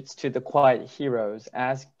tributes to the quiet heroes.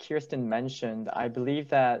 As Kirsten mentioned, I believe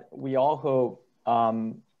that we all hope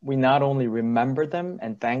we not only remember them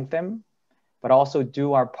and thank them, but also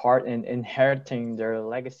do our part in inheriting their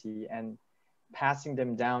legacy and passing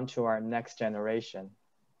them down to our next generation.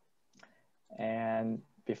 And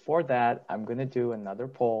before that, I'm going to do another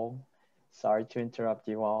poll. Sorry to interrupt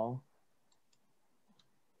you all.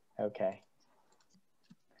 Okay.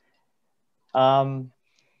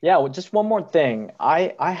 Yeah, well, just one more thing.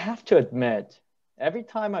 I have to admit, every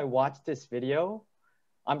time I watch this video,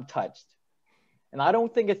 I'm touched. And I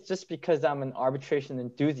don't think it's just because I'm an arbitration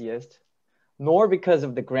enthusiast, nor because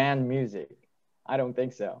of the grand music. I don't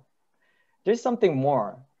think so. There's something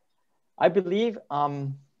more. I believe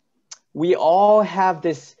we all have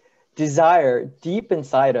this desire deep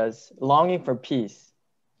inside us, longing for peace,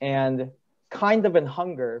 and kind of a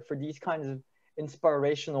hunger for these kinds of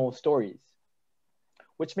inspirational stories,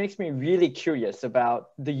 which makes me really curious about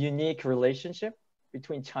the unique relationship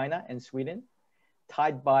between China and Sweden,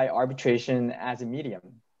 tied by arbitration as a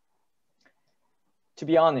medium. To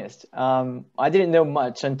be honest, I didn't know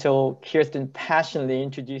much until Kirsten passionately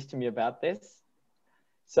introduced to me about this.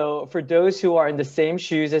 So for those who are in the same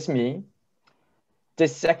shoes as me,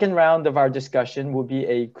 this second round of our discussion will be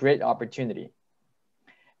a great opportunity.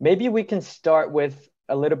 Maybe we can start with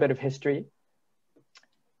a little bit of history.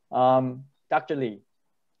 Dr. Lee,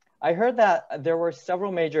 I heard that there were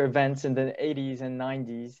several major events in the 80s and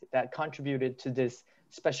 90s that contributed to this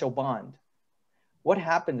special bond. What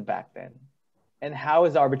happened back then? And how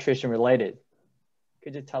is arbitration related?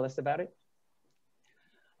 Could you tell us about it?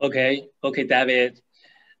 Okay, David.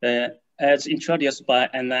 As introduced by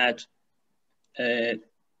Annette,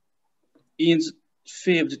 in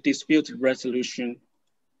field dispute resolution,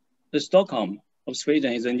 the Stockholm of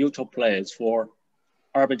Sweden is a neutral place for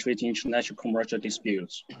arbitrating international commercial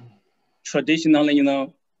disputes. Traditionally,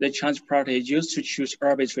 the Chinese party used to choose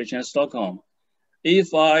arbitration in Stockholm.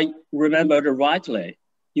 If I remember rightly,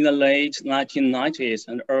 in the late 1990s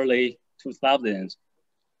and early 2000s,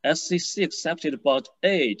 SEC accepted about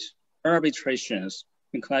 8 arbitrations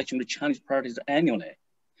in connection with Chinese parties annually.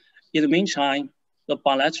 In the meantime, the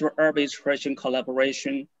bilateral arbitration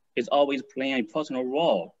collaboration is always playing an important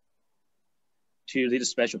role to this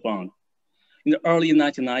special bond. In the early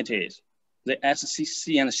 1990s, the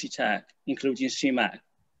SEC and CIETAC, including CMAC,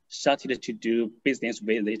 started to do business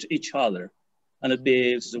with each other and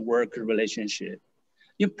build the work relationship.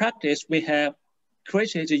 In practice, we have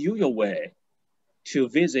created a usual way to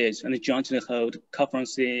visit and jointly hold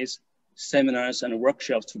conferences, seminars, and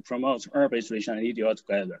workshops to promote arbitration and ADR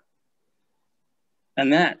together.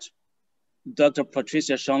 And that, Dr.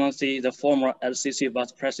 Patricia Shaughnessy, the former LCC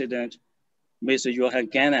Vice President, Mr. Johan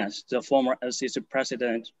Gannett, the former LCC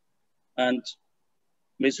President, and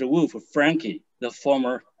Mr. Wolf Frankie, the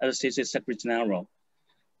former LCC Secretary General,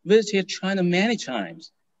 visited China many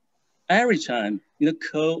times. Every time in the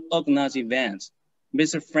co-organized events,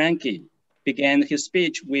 Mr. Frankie began his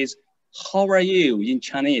speech with, "How are you?" in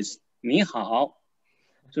Chinese, 你好.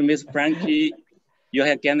 So Mr. Frankie,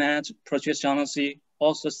 Johann Gannett, Patricia Shaughnessy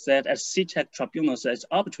also sat at CIETAC tribunals as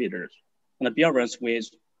arbitrators on appearance with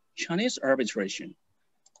Chinese arbitration.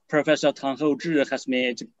 Professor Tang Houzhi has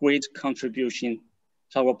made great contribution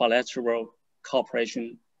to our bilateral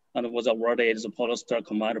cooperation and was awarded the Polestar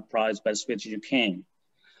Commander Prize by the Swedish King.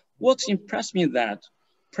 What impressed me that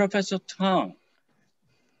Professor Tang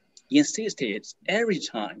insisted every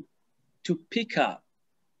time to pick up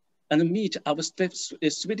and meet our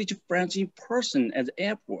Swedish friends in person at the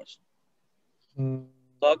airport.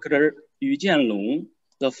 Dr. Yu Jianlong,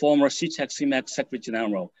 the former CIETAC Secretary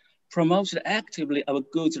General, promoted actively our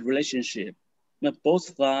good relationship.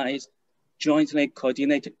 Both sides jointly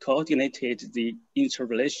coordinated the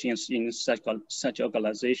interrelations in such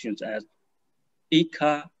organizations as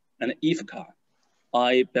ICA and IFCA.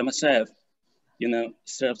 I, by myself,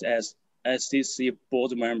 served as SCC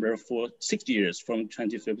board member for 6 years from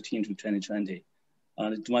 2015 to 2020,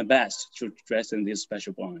 and do my best to strengthen this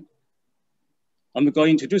special bond. I'm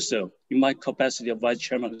going to do so in my capacity of Vice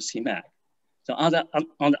Chairman of the CMAC. So on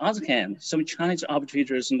the other hand, some Chinese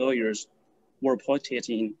arbitrators and lawyers were appointed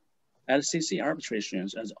in LCC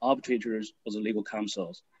arbitrations as arbitrators or the legal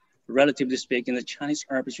counsels. Relatively speaking, the Chinese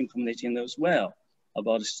arbitration community knows well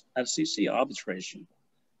about LCC arbitration.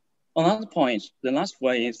 Another point, the last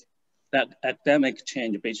one is that academic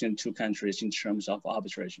change between two countries in terms of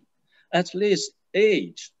arbitration. At least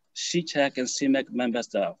 8 CIETAC and CMAC member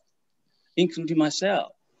staff, including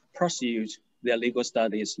myself, pursued their legal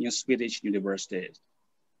studies in Swedish universities.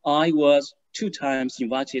 I was 2 times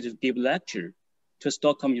invited to give lecture to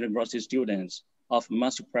Stockholm University students of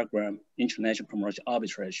master program International Commercial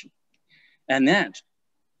Arbitration. Annette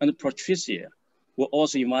and Patricia were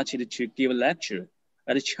also invited to give a lecture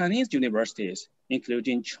at Chinese universities,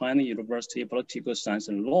 including China University of Political Science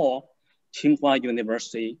and Law, Tsinghua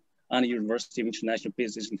University, and University of International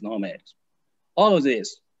Business and Economics. All of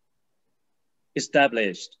this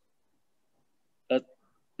established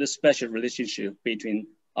the special relationship between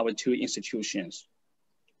our 2 institutions.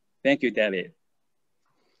 Thank you, David.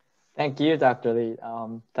 Thank you, Dr. Lee.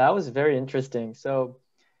 That was very interesting. So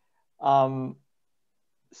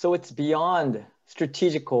it's beyond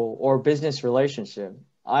strategical or business relationship.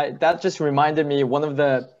 That just reminded me one of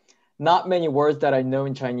the not many words that I know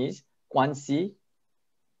in Chinese, 关系.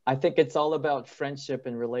 I think it's all about friendship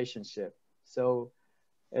and relationship. So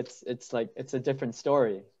it's like, it's a different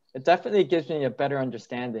story. It definitely gives me a better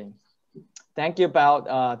understanding. Thank you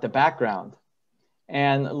about the background.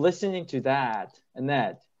 And listening to that,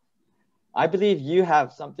 Annette, I believe you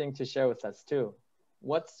have something to share with us too.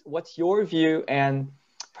 What's your view and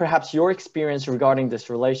perhaps your experience regarding this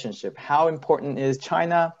relationship? How important is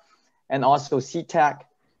China and also CIETAC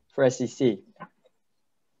for SEC?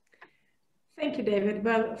 Thank you, David.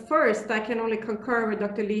 Well, first, I can only concur with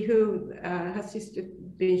Dr. Lee, who has just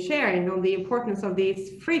been sharing on the importance of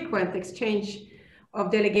these frequent exchange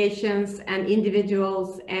of delegations and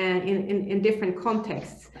individuals and in different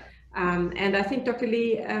contexts. And I think, Dr.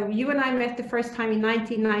 Lee, you and I met the first time in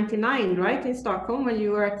 1999, right, in Stockholm, when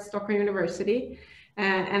you were at Stockholm University.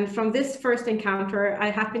 And from this first encounter,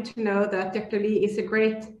 I happen to know that Dr. Lee is a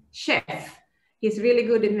great chef. He's really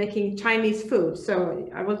good at making Chinese food. So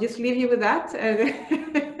I will just leave you with that.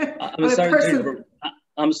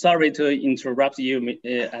 I'm sorry to interrupt you,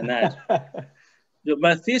 Annette.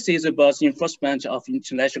 My thesis about enforcement of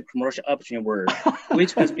international commercial arbitration work,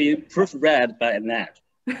 which has been proofread by Annette.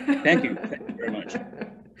 Thank you very much.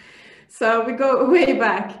 So we go way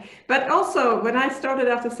back. But also, when I started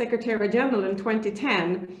as a Secretary General in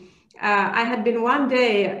 2010, I had been one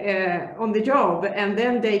day on the job, and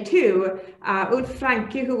then day 2, Ulf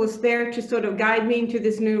Franke, who was there to sort of guide me into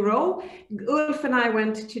this new role, Ulf and I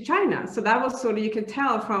went to China. So that was sort of, you can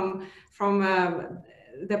tell from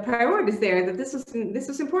the priorities there that this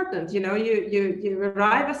is important. You know, you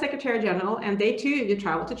arrive as Secretary General, and day 2 you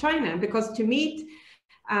travel to China, because to meet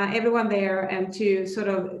everyone there and to sort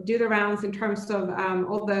of do the rounds in terms of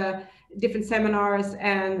all the different seminars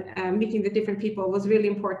and meeting the different people was really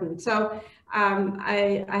important. So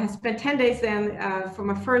I have spent 10 days then for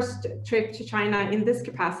my first trip to China in this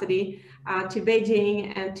capacity to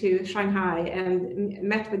Beijing and to Shanghai, and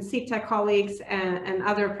met with CIETAC colleagues and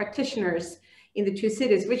other practitioners in the 2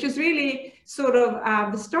 cities, which is really sort of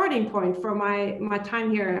the starting point for my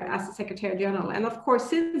time here as a Secretary General. And of course,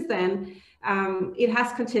 since then, it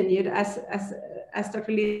has continued as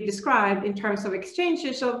Dr. Lee described in terms of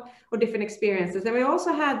exchanges of different experiences. And we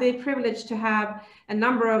also had the privilege to have a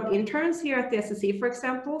number of interns here at the SSC, for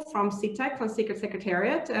example, from CIETAC, from Secret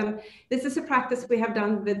Secretariat. This is a practice we have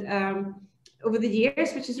done with over the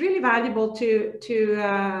years, which is really valuable to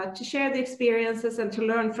share the experiences and to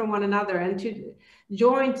learn from one another and to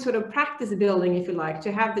joint sort of practice building, if you like,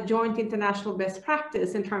 to have the joint international best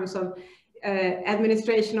practice in terms of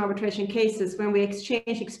administration arbitration cases when we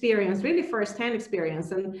exchange experience, really first-hand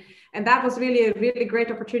experience. And that was really a really great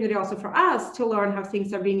opportunity also for us to learn how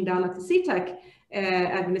things are being done at the CIETAC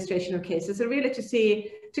administration of cases, and really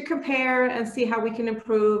to compare and see how we can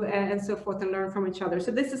improve and so forth and learn from each other.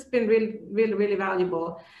 So this has been really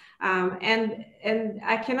valuable. And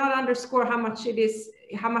I cannot underscore how much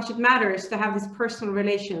it matters to have these personal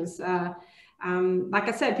relations. Like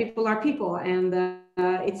I said, people are people, and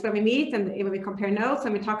it's when we meet and when we compare notes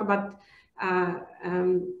and we talk about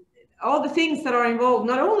all the things that are involved,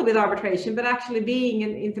 not only with arbitration, but actually being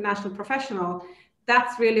an international professional.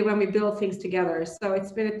 That's really when we build things together. So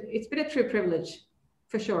it's been a true privilege,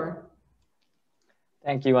 for sure.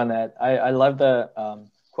 Thank you, Annette. I love the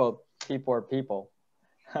quote, people are people.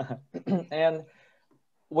 And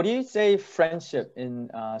what do you say friendship in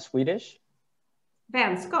Swedish?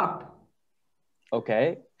 Vänskap.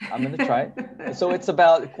 Okay, I'm gonna try. So it's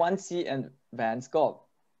about kwansi and vänskap.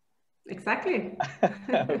 Exactly.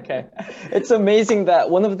 Okay. It's amazing that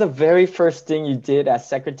one of the very first thing you did as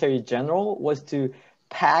Secretary General was to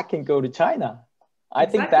pack and go to China. I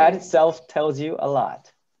think that itself tells you a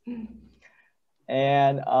lot.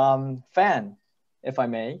 And Fan, if I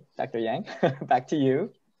may, Dr. Yang, back to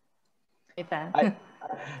you. Hey, Fan.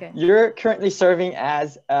 Okay. You're currently serving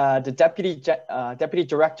as the Deputy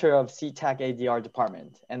Director of CIETAC ADR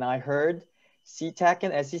Department. And I heard CIETAC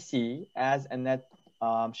and SEC, as Annette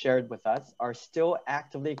shared with us, are still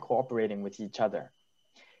actively cooperating with each other.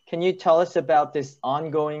 Can you tell us about this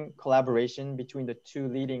ongoing collaboration between the two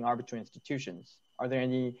leading arbitral institutions? Are there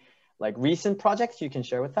any recent projects you can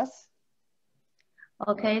share with us?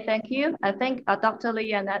 Okay, thank you. I think Dr.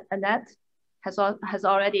 Lee and Annette has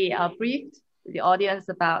already briefed the audience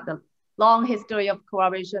about the long history of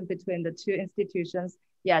collaboration between the two institutions.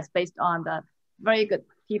 Yes, based on the very good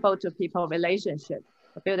people-to-people relationship,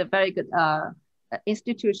 build a very good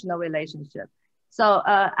institutional relationship. So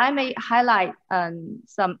I may highlight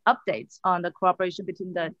some updates on the cooperation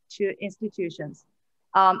between the two institutions.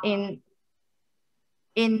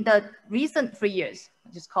 In the recent 3 years,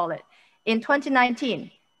 just call it, in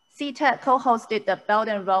 2019, CIETAC co-hosted the Belt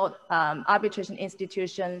and Road Arbitration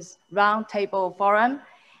Institutions Roundtable Forum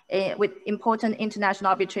with important international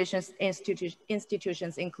arbitration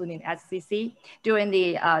institutions, including SCC, during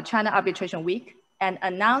the China Arbitration Week, and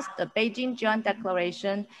announced the Beijing Joint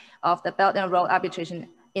Declaration of the Belt and Road Arbitration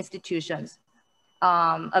Institutions,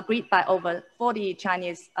 agreed by over 40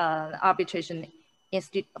 Chinese 40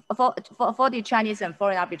 Chinese and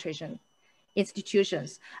foreign arbitration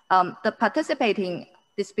institutions. The participating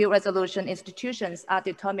dispute resolution institutions are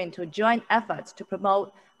determined to join efforts to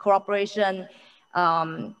promote cooperation,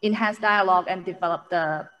 enhance dialogue, and develop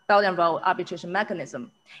the Belt and Road arbitration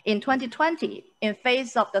mechanism. In 2020, in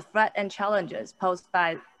face of the threat and challenges posed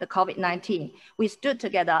by the COVID-19, we stood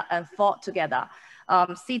together and fought together.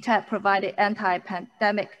 CIETAC provided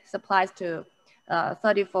anti-pandemic supplies to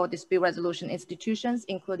 34 dispute resolution institutions,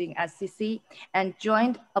 including SCC, and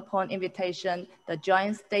joined upon invitation the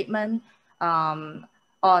joint statement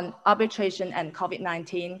on arbitration and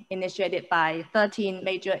COVID-19 initiated by 13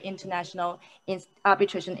 major international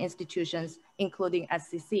arbitration institutions, including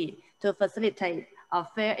SCC, to facilitate a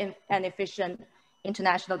fair and efficient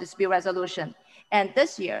international dispute resolution. And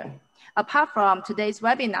this year, apart from today's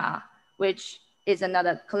webinar, which is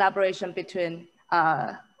another collaboration between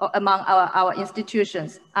among our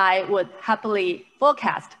institutions, I would happily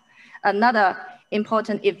forecast another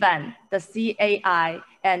important event, the CAI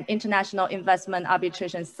and International Investment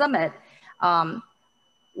Arbitration Summit,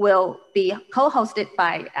 will be co-hosted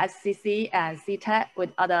by SCC and CIETAC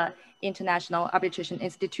with other international arbitration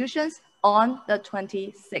institutions on the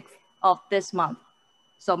 26th of this month.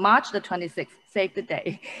 So March the 26th, save the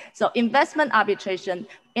day. So investment arbitration,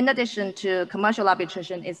 in addition to commercial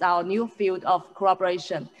arbitration, is our new field of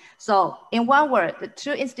cooperation. So in one word, the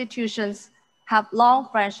two institutions have long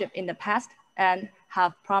friendship in the past and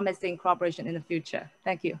have promising cooperation in the future.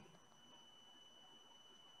 Thank you.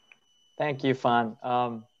 Thank you, Fan.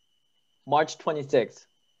 March 26th.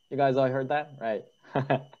 You guys all heard that? Right.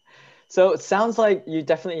 So it sounds like you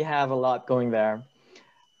definitely have a lot going there.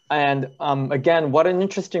 And again, what an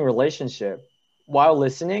interesting relationship. While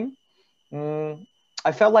listening,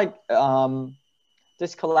 I felt like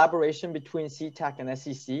this collaboration between CIETAC and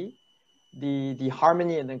SEC, the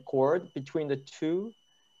harmony and accord between the two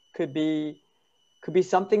could be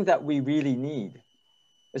something that we really need,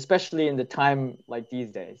 especially in the time like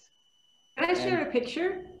these days. Can I share a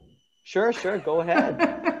picture? Sure, go ahead.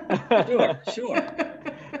 Sure.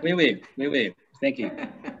 We will. Thank you.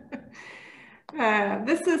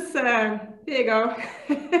 This is, here you go.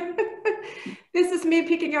 This is me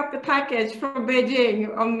picking up the package from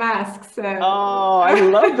Beijing on masks. Oh, I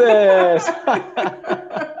love this.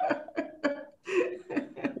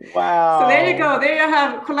 Wow. So there you go. There you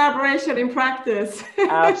have collaboration in practice.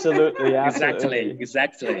 Absolutely.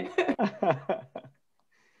 Exactly.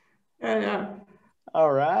 Yeah.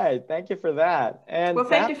 All right. Thank you for that. And well,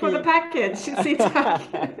 thank you for the package.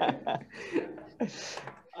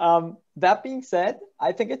 That being said,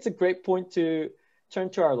 I think it's a great point to turn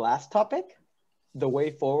to our last topic, the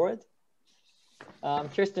way forward.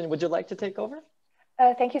 Kirsten, would you like to take over?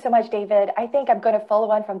 Thank you so much, David. I think I'm going to follow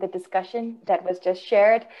on from the discussion that was just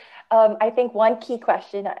shared. I think one key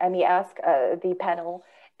question I may ask the panel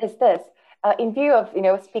is this. In view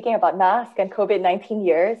of, speaking about masks and COVID-19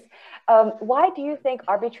 years, why do you think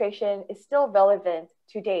arbitration is still relevant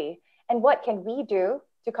today? And what can we do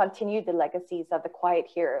to continue the legacies of the quiet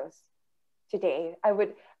heroes today? I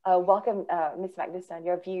would welcome Ms. Magnusson,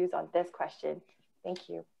 your views on this question. Thank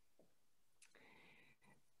you.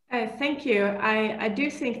 Thank you. I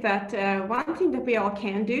do think that one thing that we all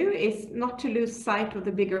can do is not to lose sight of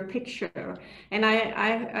the bigger picture. And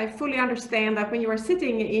I fully understand that when you are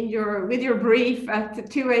sitting with your brief at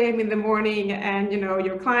 2 a.m. in the morning and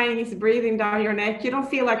your client is breathing down your neck, you don't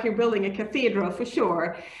feel like you're building a cathedral for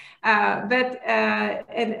sure. So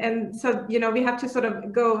we have to sort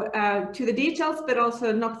of go to the details, but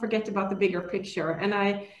also not forget about the bigger picture.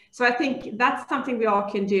 So I think that's something we all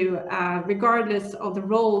can do, regardless of the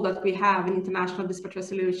role that we have in international dispute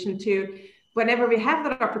resolution, to whenever we have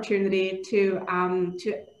that opportunity to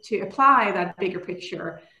apply that bigger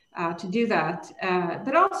picture, to do that.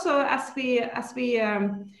 But also as we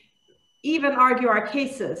even argue our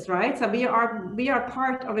cases, right? So we are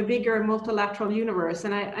part of a bigger multilateral universe,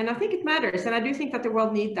 and I think it matters, and I do think that the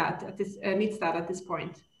world needs that at this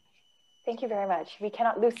point. Thank you very much. We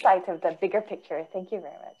cannot lose sight of the bigger picture. Thank you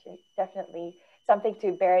very much. It's definitely something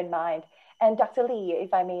to bear in mind. And Dr. Lee,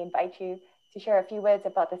 if I may invite you to share a few words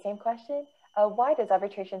about the same question. Why does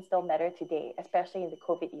arbitration still matter today, especially in the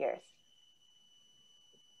COVID years?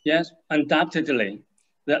 Yes, undoubtedly.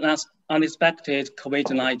 The last unexpected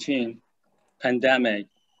COVID-19 pandemic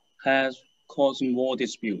has caused more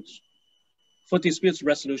disputes. For disputes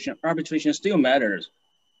resolution, arbitration still matters.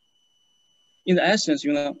 In essence,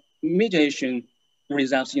 mediation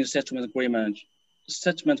results in settlement agreement.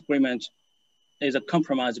 Settlement agreement is a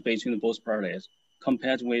compromise between both parties.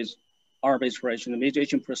 Compared with arbitration, the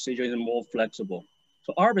mediation procedure is more flexible.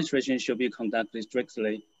 So arbitration should be conducted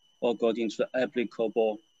strictly according to the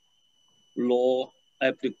applicable law,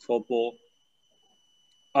 applicable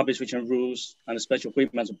arbitration rules, and special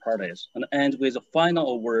agreements of parties, and end with the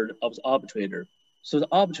final word of the arbitrator. So the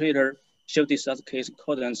arbitrator should decide the case in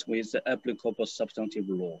accordance with the applicable substantive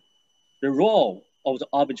law. The role of the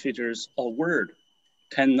arbitrator's word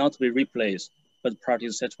cannot be replaced by the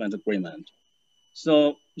parties' settlement agreement.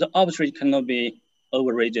 So the arbitration cannot be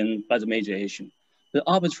overridden by the mediation. The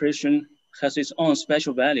arbitration has its own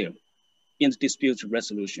special value in the dispute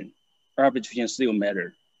resolution. Arbitration still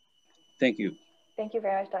matters. Thank you. Thank you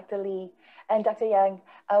very much, Dr. Lee. And Dr. Yang,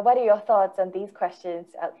 what are your thoughts on these questions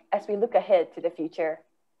as we look ahead to the future?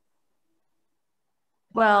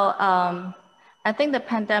 Well, I think the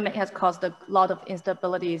pandemic has caused a lot of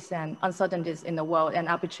instabilities and uncertainties in the world, and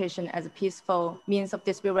arbitration as a peaceful means of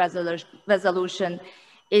dispute resolution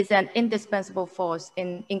is an indispensable force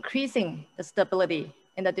in increasing the stability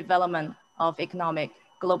in the development of economic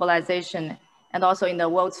globalization and also in the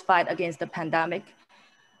world's fight against the pandemic.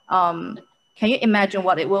 Can you imagine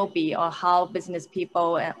what it will be, or how business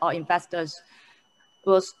people or investors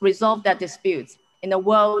will resolve their disputes in a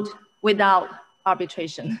world without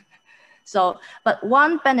arbitration? So, but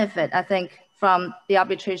one benefit, I think, from the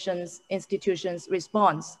arbitration institution's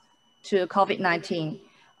response to COVID-19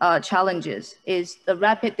 challenges is the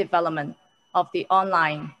rapid development of the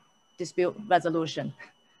online dispute resolution.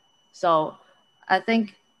 So I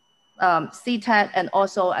think CIETAC and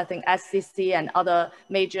also I think SCC and other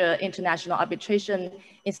major international arbitration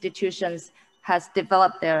institutions has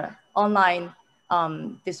developed their online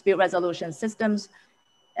dispute resolution systems.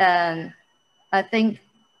 And I think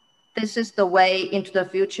this is the way into the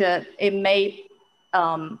future. It may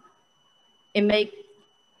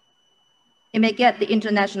It may get the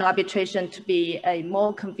international arbitration to be a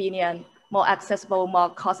more convenient, more accessible, more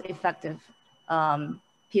cost-effective,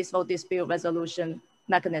 peaceful dispute resolution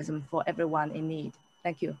mechanism for everyone in need.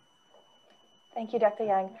 Thank you. Thank you, Dr.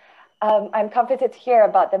 Yang. I'm comforted to hear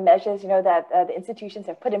about the measures, that the institutions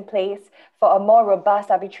have put in place for a more robust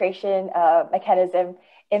arbitration mechanism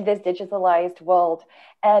in this digitalized world.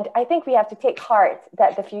 And I think we have to take heart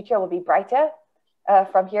that the future will be brighter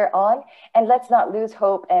from here on. And let's not lose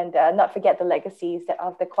hope and not forget the legacies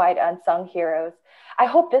of the quiet unsung heroes. I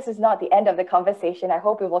hope this is not the end of the conversation. I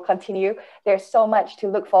hope it will continue. There's so much to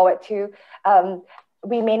look forward to.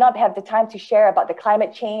 We may not have the time to share about the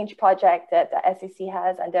climate change project that the SEC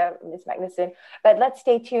has under Ms. Magnusson, but let's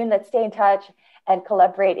stay tuned, let's stay in touch and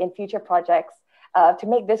collaborate in future projects to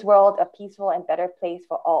make this world a peaceful and better place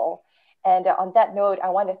for all. And on that note, I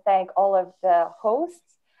want to thank all of the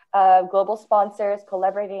hosts, global sponsors,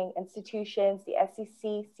 collaborating institutions, the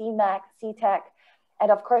SEC, CMAC, CIETAC, and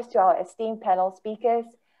of course to our esteemed panel speakers,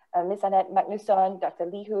 Ms. Annette Magnusson, Dr.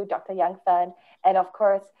 Li Hu, Dr. Yang Fan, and of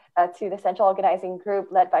course to the central organizing group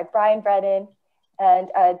led by Brian Brennan and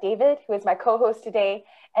David, who is my co-host today,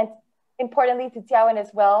 and importantly to Jiawen as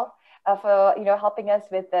well for helping us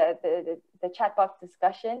with the chat box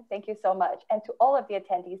discussion. Thank you so much. And to all of the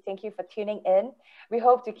attendees, thank you for tuning in. We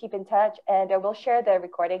hope to keep in touch and we'll share the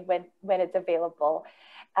recording when it's available.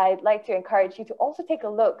 I'd like to encourage you to also take a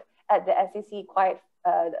look at the SEC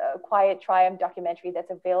Quiet Triumph documentary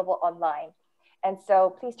that's available online. And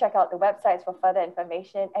so please check out the websites for further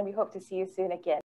information and we hope to see you soon again.